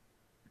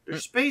 They're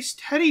space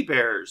teddy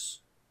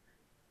bears.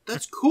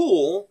 That's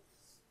cool,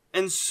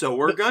 and so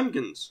are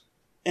Gungans.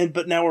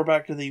 But now we're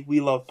back to the we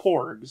love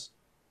porgs.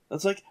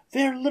 It's like,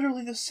 they're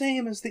literally the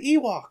same as the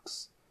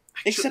Ewoks,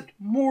 except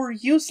more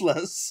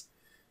useless.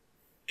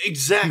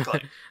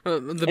 Exactly.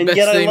 The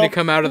best thing to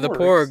come out of the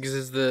porgs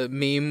is the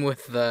meme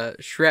with the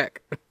Shrek.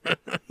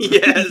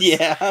 Yes.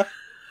 Yeah.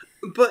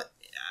 But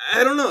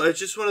I don't know. It's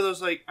just one of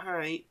those, like, all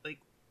right, like,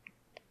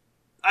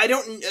 I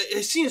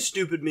seen a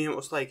stupid meme. It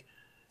was like,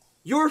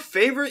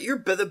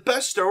 the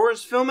best Star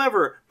Wars film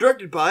ever,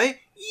 directed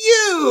by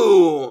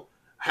you.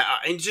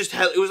 And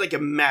it was like a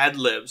Mad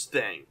Libs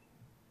thing.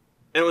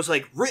 And it was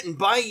like, written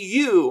by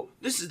you.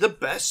 This is the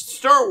best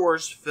Star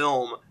Wars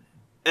film.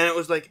 And it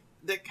was like,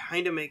 that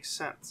kind of makes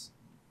sense.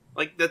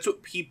 Like, that's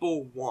what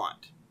people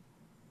want.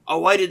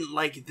 Oh, I didn't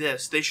like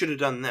this. They should have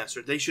done this,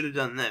 or they should have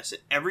done this.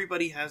 And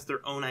everybody has their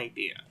own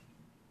idea.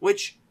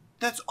 Which,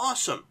 that's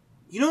awesome.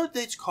 You know what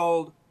that's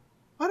called?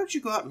 Why don't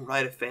you go out and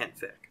write a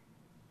fanfic?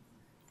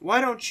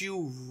 Why don't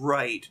you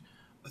write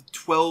a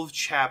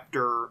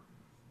 12-chapter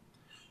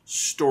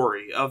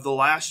story of The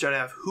Last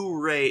Jedi of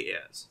who Rey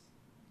is?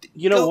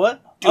 You know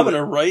what? I'm going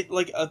to write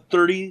like a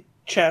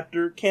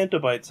 30-chapter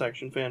Cantabite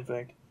section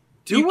fanfic.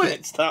 You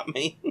can't stop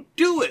me.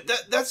 Do it.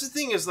 That's the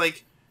thing is,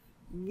 like,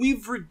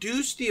 we've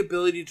reduced the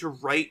ability to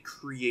write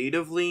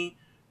creatively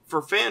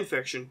for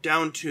fanfiction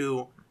down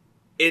to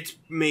it's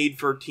made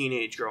for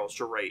teenage girls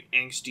to write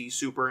angsty,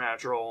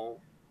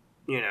 supernatural,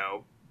 you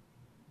know,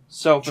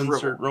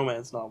 self-insert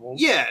romance novels.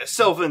 Yeah,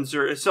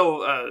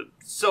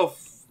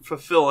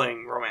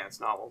 self-fulfilling romance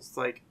novels. It's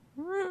like,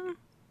 well,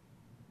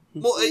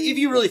 if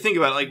you really think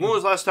about it, like, when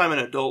was the last time an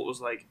adult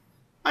was like,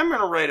 I'm going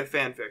to write a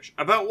fanfiction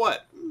about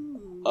what?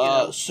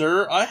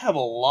 Sir, I have a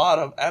lot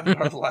of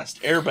Avatar: The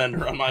Last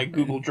Airbender on my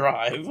Google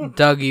Drive.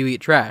 Doug, you eat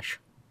trash.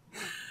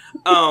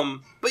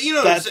 But you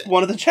know, That's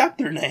one of the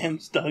chapter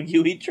names, Doug,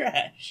 you eat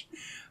trash.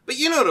 But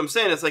you know what I'm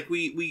saying? It's like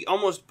we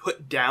almost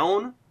put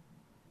down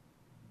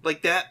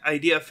like that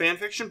idea of fan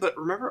fiction, but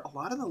remember a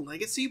lot of the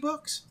legacy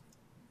books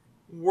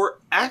were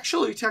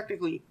actually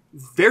technically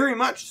very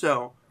much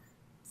so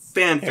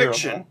fan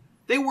fiction.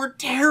 They were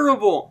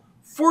terrible.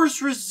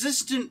 Force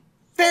resistant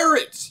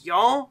ferrets,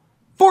 y'all.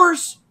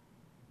 Force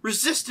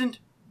resistant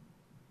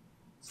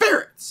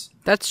ferrets.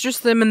 That's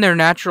just them in their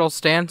natural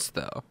stance,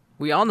 though.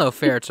 We all know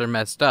ferrets are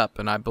messed up,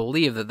 and I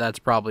believe that that's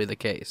probably the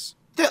case.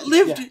 That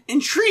lived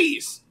in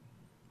trees.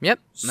 Yep,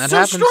 that so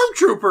happens.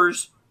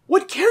 Stormtroopers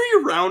would carry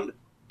around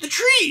the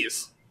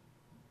trees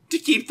to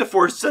keep the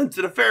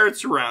force-sensitive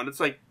ferrets around. It's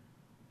like,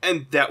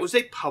 and that was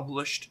a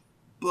published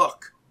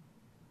book.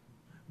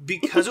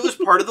 Because it was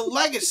part of the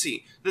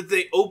legacy. That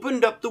they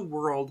opened up the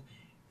world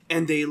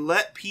and they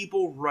let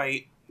people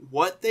write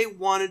what they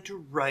wanted to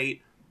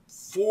write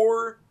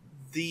for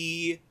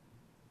the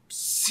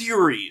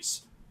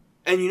series.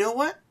 And you know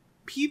what?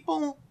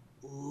 People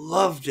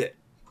loved it.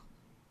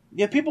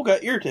 Yeah, people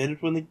got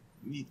irritated when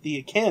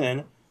the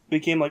canon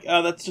became like,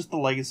 oh, that's just the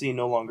legacy,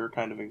 no longer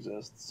kind of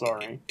exists.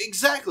 Sorry.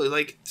 Exactly.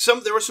 Like,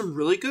 there were some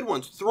really good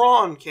ones.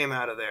 Thrawn came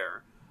out of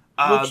there.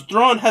 Which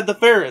Thrawn had the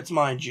ferrets,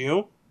 mind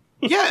you.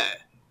 Yeah.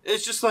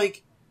 It's just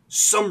like,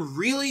 some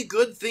really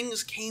good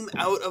things came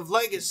out of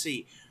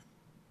Legacy.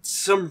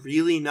 Some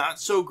really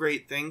not so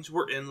great things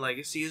were in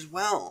Legacy as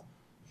well.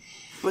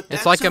 But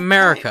it's like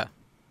America.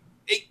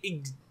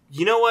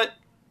 You know what?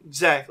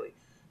 Exactly.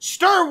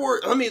 Star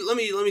Wars. Let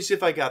me see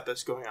if I got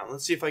this going on.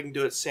 Let's see if I can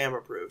do it Sam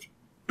approved.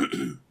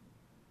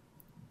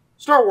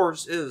 Star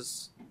Wars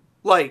is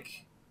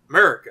like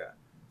America.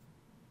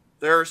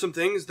 There are some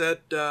things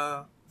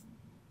that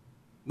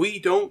we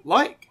don't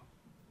like.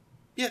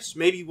 Yes,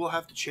 maybe we'll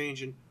have to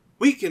change, and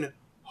we can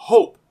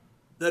hope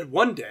that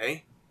one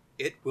day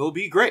it will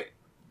be great.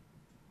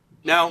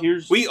 Now,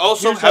 we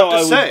also have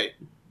to say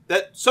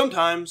that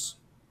sometimes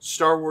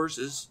Star Wars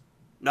is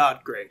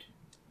not great,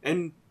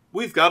 and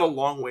we've got a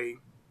long way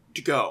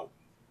to go.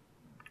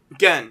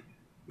 Again,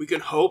 we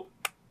can hope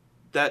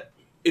that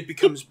it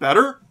becomes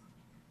better,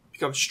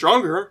 becomes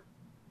stronger,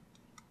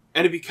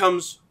 and it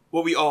becomes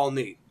what we all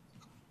need.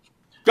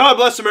 God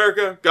bless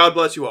America. God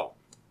bless you all.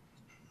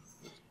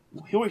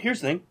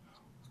 Here's the thing.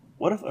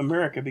 What if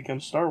America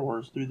becomes Star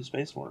Wars through the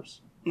Space Force?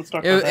 Let's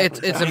talk about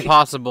that. It's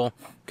impossible,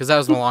 because that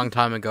was a long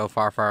time ago,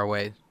 far, far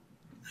away.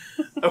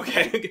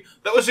 Okay,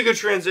 that was a good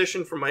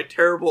transition from my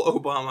terrible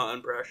Obama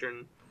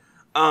impression.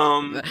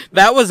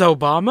 That was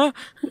Obama?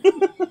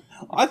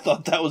 I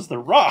thought that was The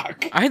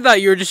Rock. I thought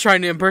you were just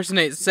trying to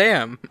impersonate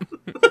Sam.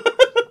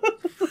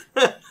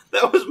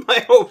 That was my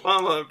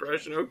Obama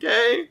impression,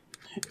 okay?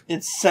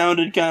 It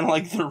sounded kind of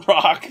like The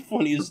Rock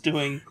when he was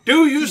doing...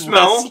 Do you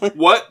smell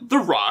what The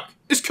Rock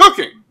is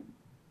cooking?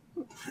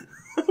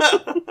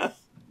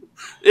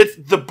 It's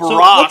the Brock.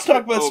 So let's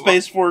talk about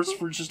Space Force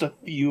for just a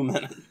few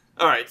minutes.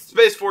 Alright,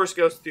 Space Force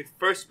goes to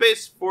coast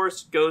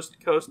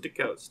to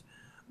coast.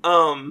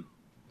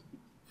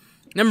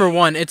 Number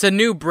one, it's a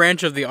new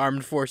branch of the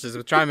armed forces,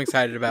 which I'm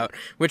excited about,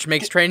 which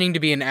makes training to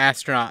be an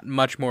astronaut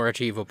much more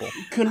achievable.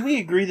 Can we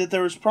agree that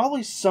there was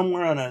probably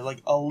somewhere on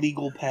a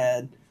legal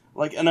pad,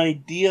 like an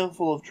idea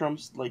full of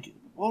Trump's, like,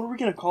 what are we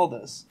going to call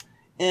this?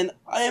 And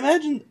I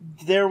imagine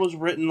there was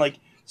written, like,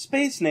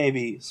 Space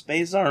Navy,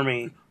 Space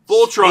Army,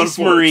 Voltron Space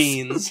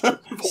Marines,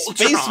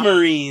 Space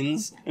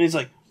Marines, and he's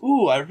like,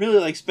 ooh, I really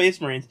like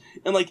Space Marines.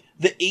 And, like,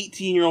 the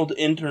 18-year-old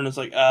intern is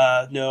like,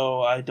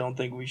 no, I don't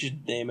think we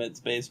should name it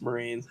Space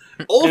Marines.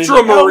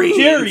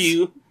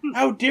 Ultramarines!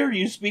 How dare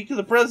you speak to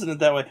the president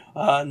that way?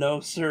 No,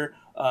 sir.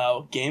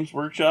 Games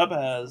Workshop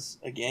has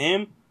a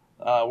game,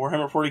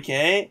 Warhammer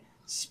 40k.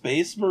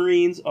 Space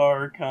Marines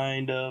are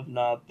kind of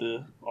not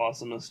the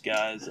awesomest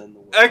guys in the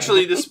world.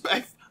 Actually,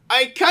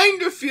 I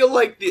kind of feel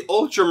like the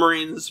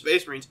Ultramarines and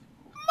Space Marines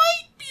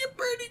might be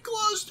pretty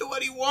close to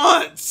what he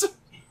wants.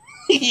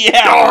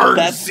 Yeah, darn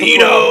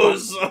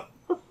Xenos!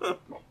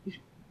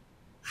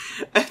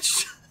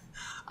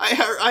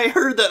 I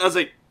heard that and I was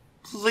like,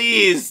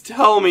 please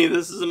tell me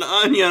this is an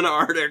Onion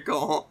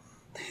article.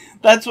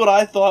 That's what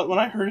I thought when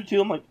I heard it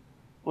too. I'm like,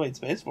 wait,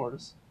 Space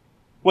Force?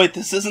 Wait,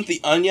 this isn't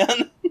the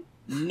Onion?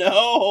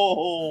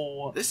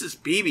 No! This is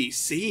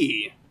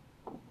BBC.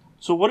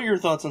 So what are your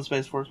thoughts on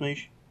Space Force,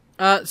 Mish?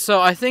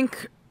 So I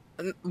think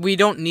we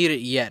don't need it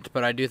yet,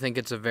 but I do think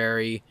it's a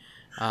very,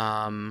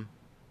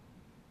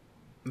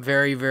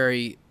 very,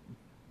 very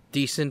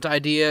decent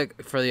idea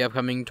for the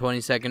upcoming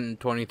 22nd and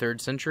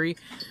 23rd century.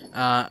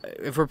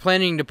 If we're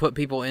planning to put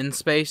people in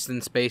space,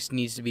 then space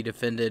needs to be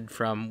defended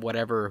from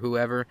whatever or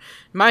whoever.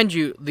 Mind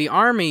you, the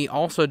Army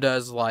also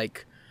does,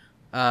 like,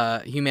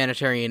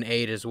 humanitarian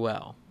aid as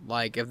well.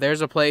 Like, if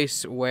there's a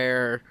place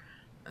where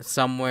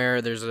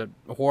somewhere there's a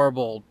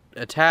horrible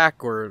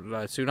attack or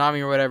a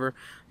tsunami or whatever,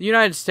 the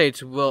United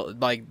States will,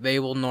 like, they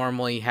will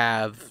normally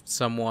have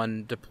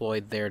someone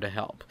deployed there to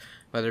help.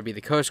 Whether it be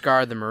the Coast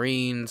Guard, the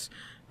Marines,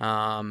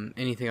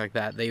 anything like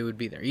that, they would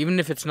be there, even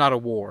if it's not a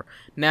war.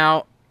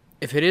 Now,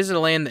 if it is a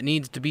land that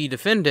needs to be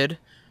defended,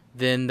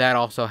 then that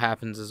also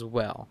happens as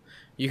well.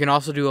 You can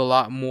also do a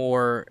lot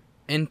more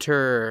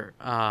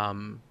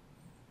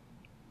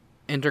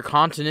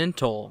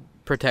intercontinental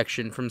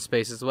protection from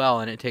space as well,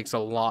 and it takes a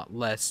lot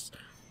less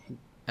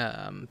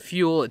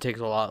fuel. It takes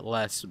a lot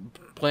less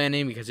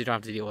planning because you don't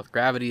have to deal with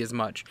gravity as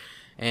much.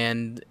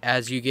 And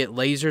as you get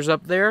lasers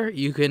up there,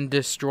 you can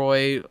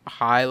destroy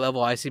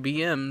high-level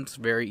ICBMs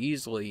very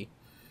easily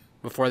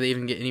before they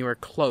even get anywhere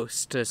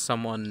close to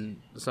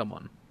someone.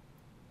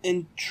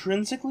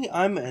 Intrinsically,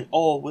 I'm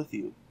all with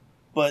you,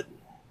 but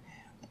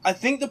I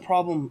think the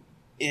problem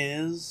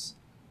is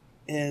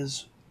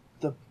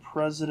the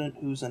president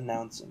who's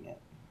announcing it.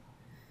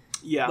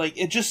 Yeah. Like,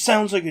 it just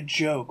sounds like a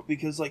joke,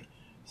 because, like,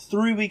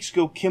 3 weeks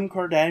ago, Kim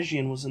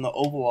Kardashian was in the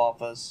Oval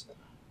Office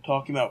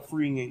talking about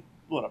freeing a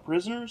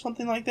prisoner or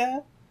something like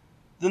that?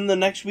 Then the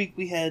next week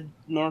we had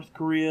North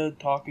Korea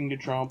talking to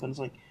Trump, and it's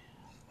like,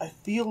 I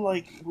feel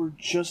like we're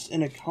just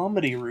in a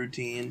comedy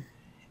routine.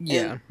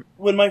 Yeah. And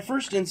when my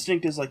first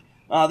instinct is like,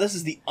 this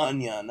is The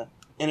Onion,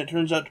 and it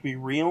turns out to be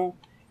real,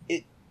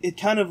 it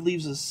kind of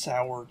leaves a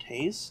sour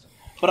taste.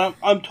 But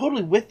I'm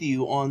totally with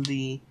you on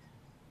the,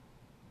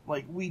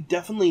 like, we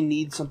definitely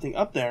need something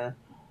up there,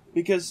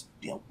 because,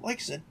 like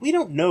I said, we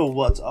don't know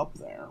what's up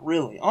there,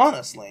 really,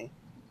 honestly.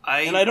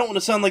 And I don't want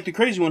to sound like the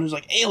crazy one who's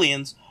like,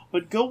 aliens,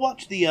 but go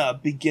watch the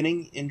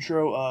beginning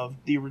intro of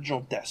the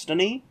original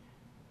Destiny,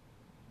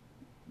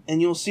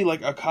 and you'll see,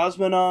 like, a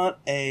cosmonaut,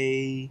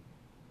 a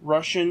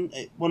Russian,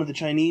 one of the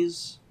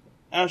Chinese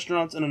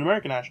astronauts, and an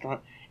American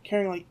astronaut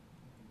carrying, like,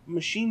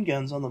 machine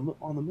guns on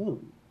the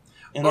moon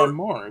and on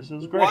Mars. It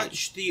was great.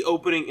 Watch the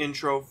opening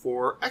intro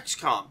for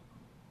XCOM.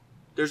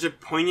 There's a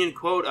poignant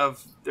quote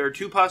of, there are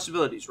two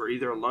possibilities. We're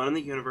either alone in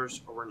the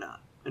universe or we're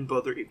not. And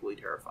both are equally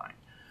terrifying.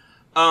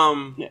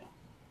 Yeah.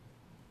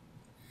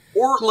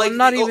 Or, well, like...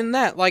 not even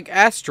that. Like,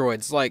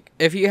 asteroids. Like,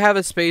 if you have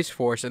a space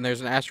force and there's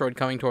an asteroid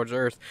coming towards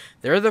Earth,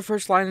 they're the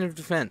first line of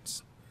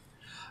defense.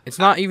 It's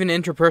not even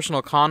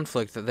interpersonal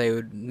conflict that they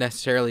would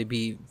necessarily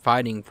be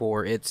fighting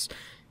for. It's,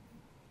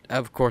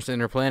 of course,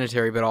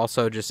 interplanetary, but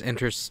also just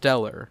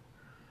interstellar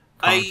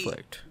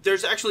conflict.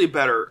 There's actually a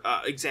better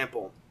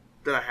example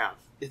that I have.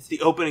 It's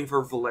the opening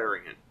for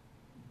Valerian.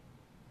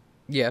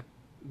 Yeah.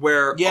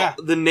 Where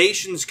the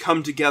nations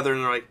come together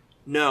and they're like,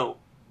 no,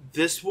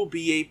 this will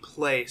be a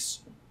place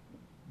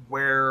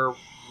where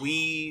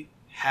we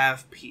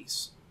have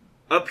peace.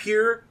 Up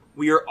here,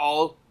 we are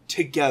all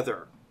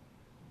together.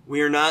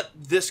 We are not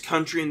this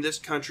country and this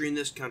country and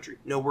this country.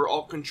 No, we're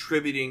all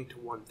contributing to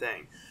one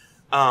thing.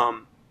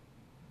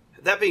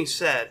 That being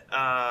said,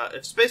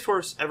 if Space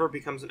Force ever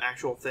becomes an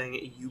actual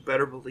thing, you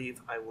better believe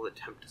I will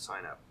attempt to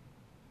sign up.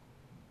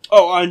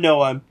 Oh, I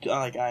know. I'm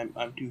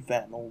too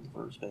fat and old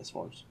for Space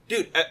Force,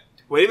 dude.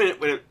 Wait a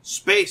minute.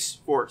 Space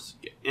Force,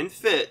 get in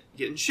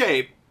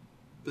shape.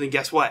 But then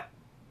guess what?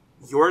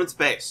 You're in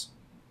space.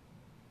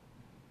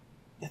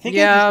 I think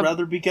I'd just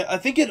rather I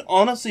think it'd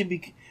honestly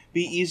be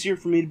easier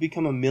for me to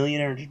become a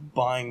millionaire just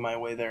buying my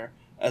way there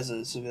as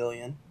a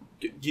civilian.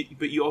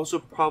 But you also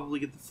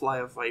probably get to fly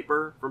a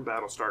Viper from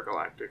Battlestar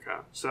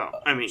Galactica. So,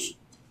 I mean...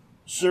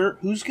 Sir,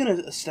 who's going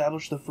to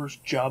establish the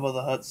first Jabba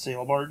the Hutt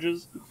sail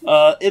barges?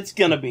 It's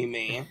gonna be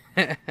me.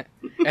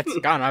 It's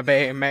gonna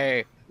be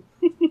me.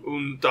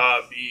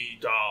 Unta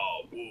vida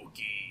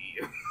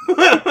Wookie.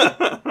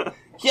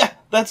 Yeah,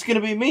 that's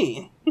gonna be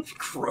me.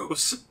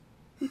 Gross.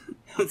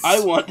 I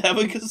want to have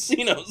a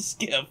casino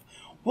skiff.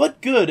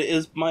 What good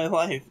is my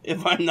life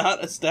if I'm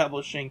not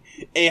establishing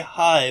a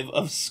hive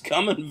of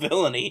scum and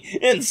villainy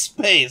in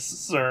space,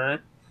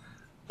 sir?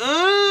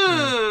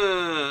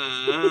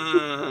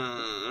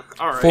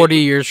 All right. 40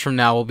 years from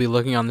now, we'll be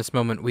looking on this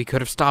moment. We could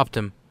have stopped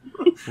him.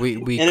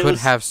 We could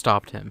have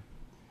stopped him.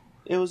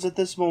 It was at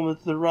this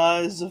moment the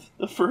rise of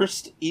the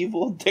first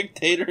evil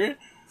dictator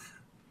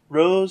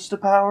rose to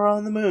power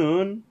on the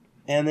moon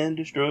and then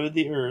destroyed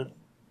the Earth.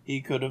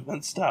 He could have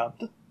been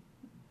stopped.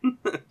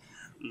 Nice.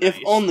 If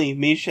only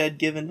Misha had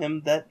given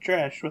him that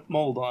trash with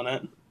mold on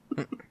it.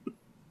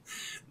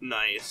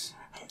 Nice.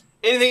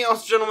 Anything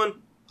else, gentlemen?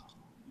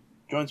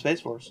 Join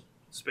Space Force.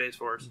 Space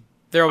Force.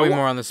 There will be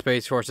more on the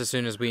Space Force as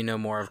soon as we know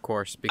more, of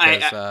course.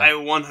 Because I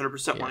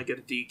 100% want to get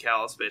a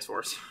decal of Space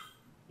Force.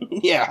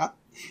 Yeah.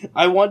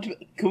 I want to...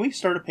 Can we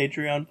start a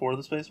Patreon for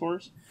the Space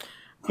Force?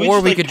 Or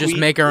we could just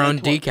make our own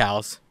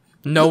decals.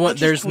 No one,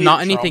 there's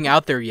not anything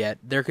out there yet.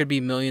 There could be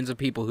millions of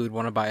people who'd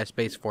want to buy a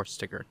Space Force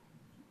sticker.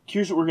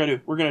 Here's what we're going to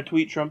do. We're going to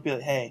tweet Trump, be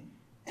like, hey,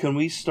 can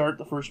we start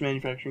the first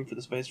manufacturing for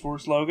the Space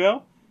Force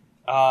logo?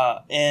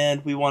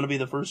 And we want to be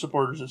the first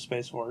supporters of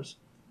Space Force.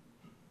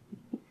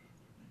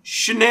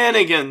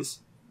 Shenanigans!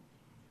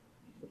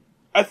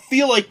 I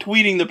feel like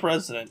tweeting the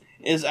president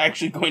is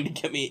actually going to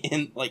get me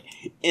in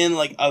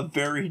a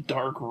very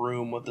dark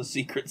room with the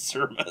Secret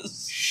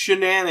Service.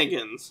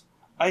 Shenanigans.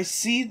 I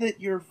see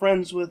that you're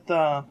friends with,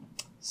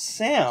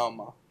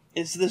 Sam.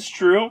 Is this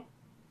true?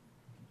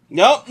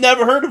 Nope,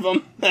 never heard of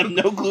him. I have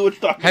no clue what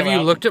you're talking about. Have you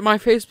looked at my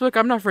Facebook?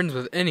 I'm not friends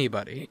with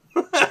anybody.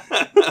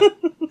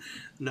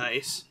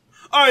 Nice.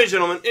 Alright,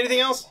 gentlemen.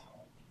 Anything else?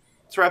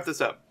 Let's wrap this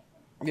up.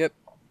 Yep.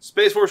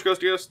 Space Force Ghost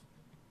to Ghost.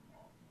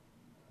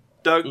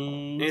 Doug,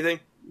 anything?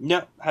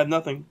 No, have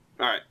nothing.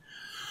 All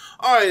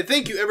right.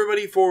 Thank you,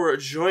 everybody, for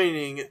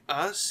joining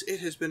us. It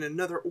has been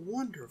another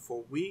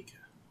wonderful week.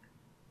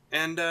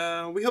 And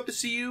we hope to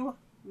see you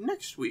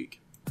next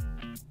week.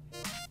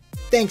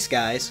 Thanks,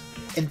 guys.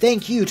 And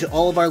thank you to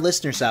all of our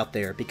listeners out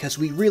there, because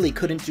we really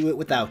couldn't do it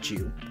without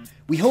you.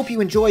 We hope you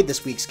enjoyed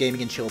this week's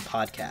Gaming and Chill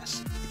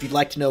podcast. If you'd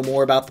like to know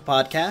more about the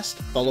podcast,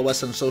 follow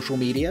us on social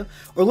media,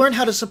 or learn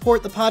how to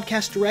support the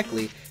podcast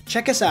directly,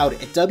 check us out at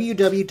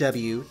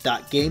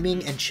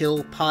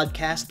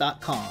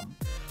www.gamingandchillpodcast.com.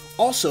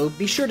 Also,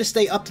 be sure to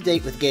stay up to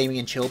date with Gaming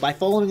and Chill by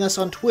following us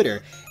on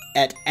Twitter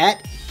at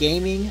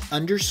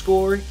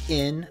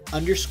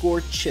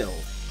gaming_in_chill.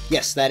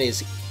 Yes, that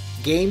is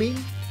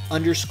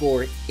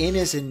gaming_in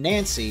as in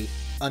Nancy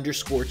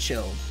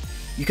 _chill.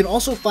 You can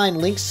also find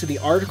links to the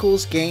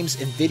articles,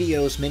 games, and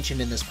videos mentioned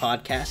in this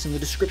podcast in the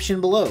description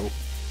below.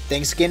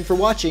 Thanks again for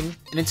watching,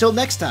 and until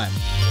next time.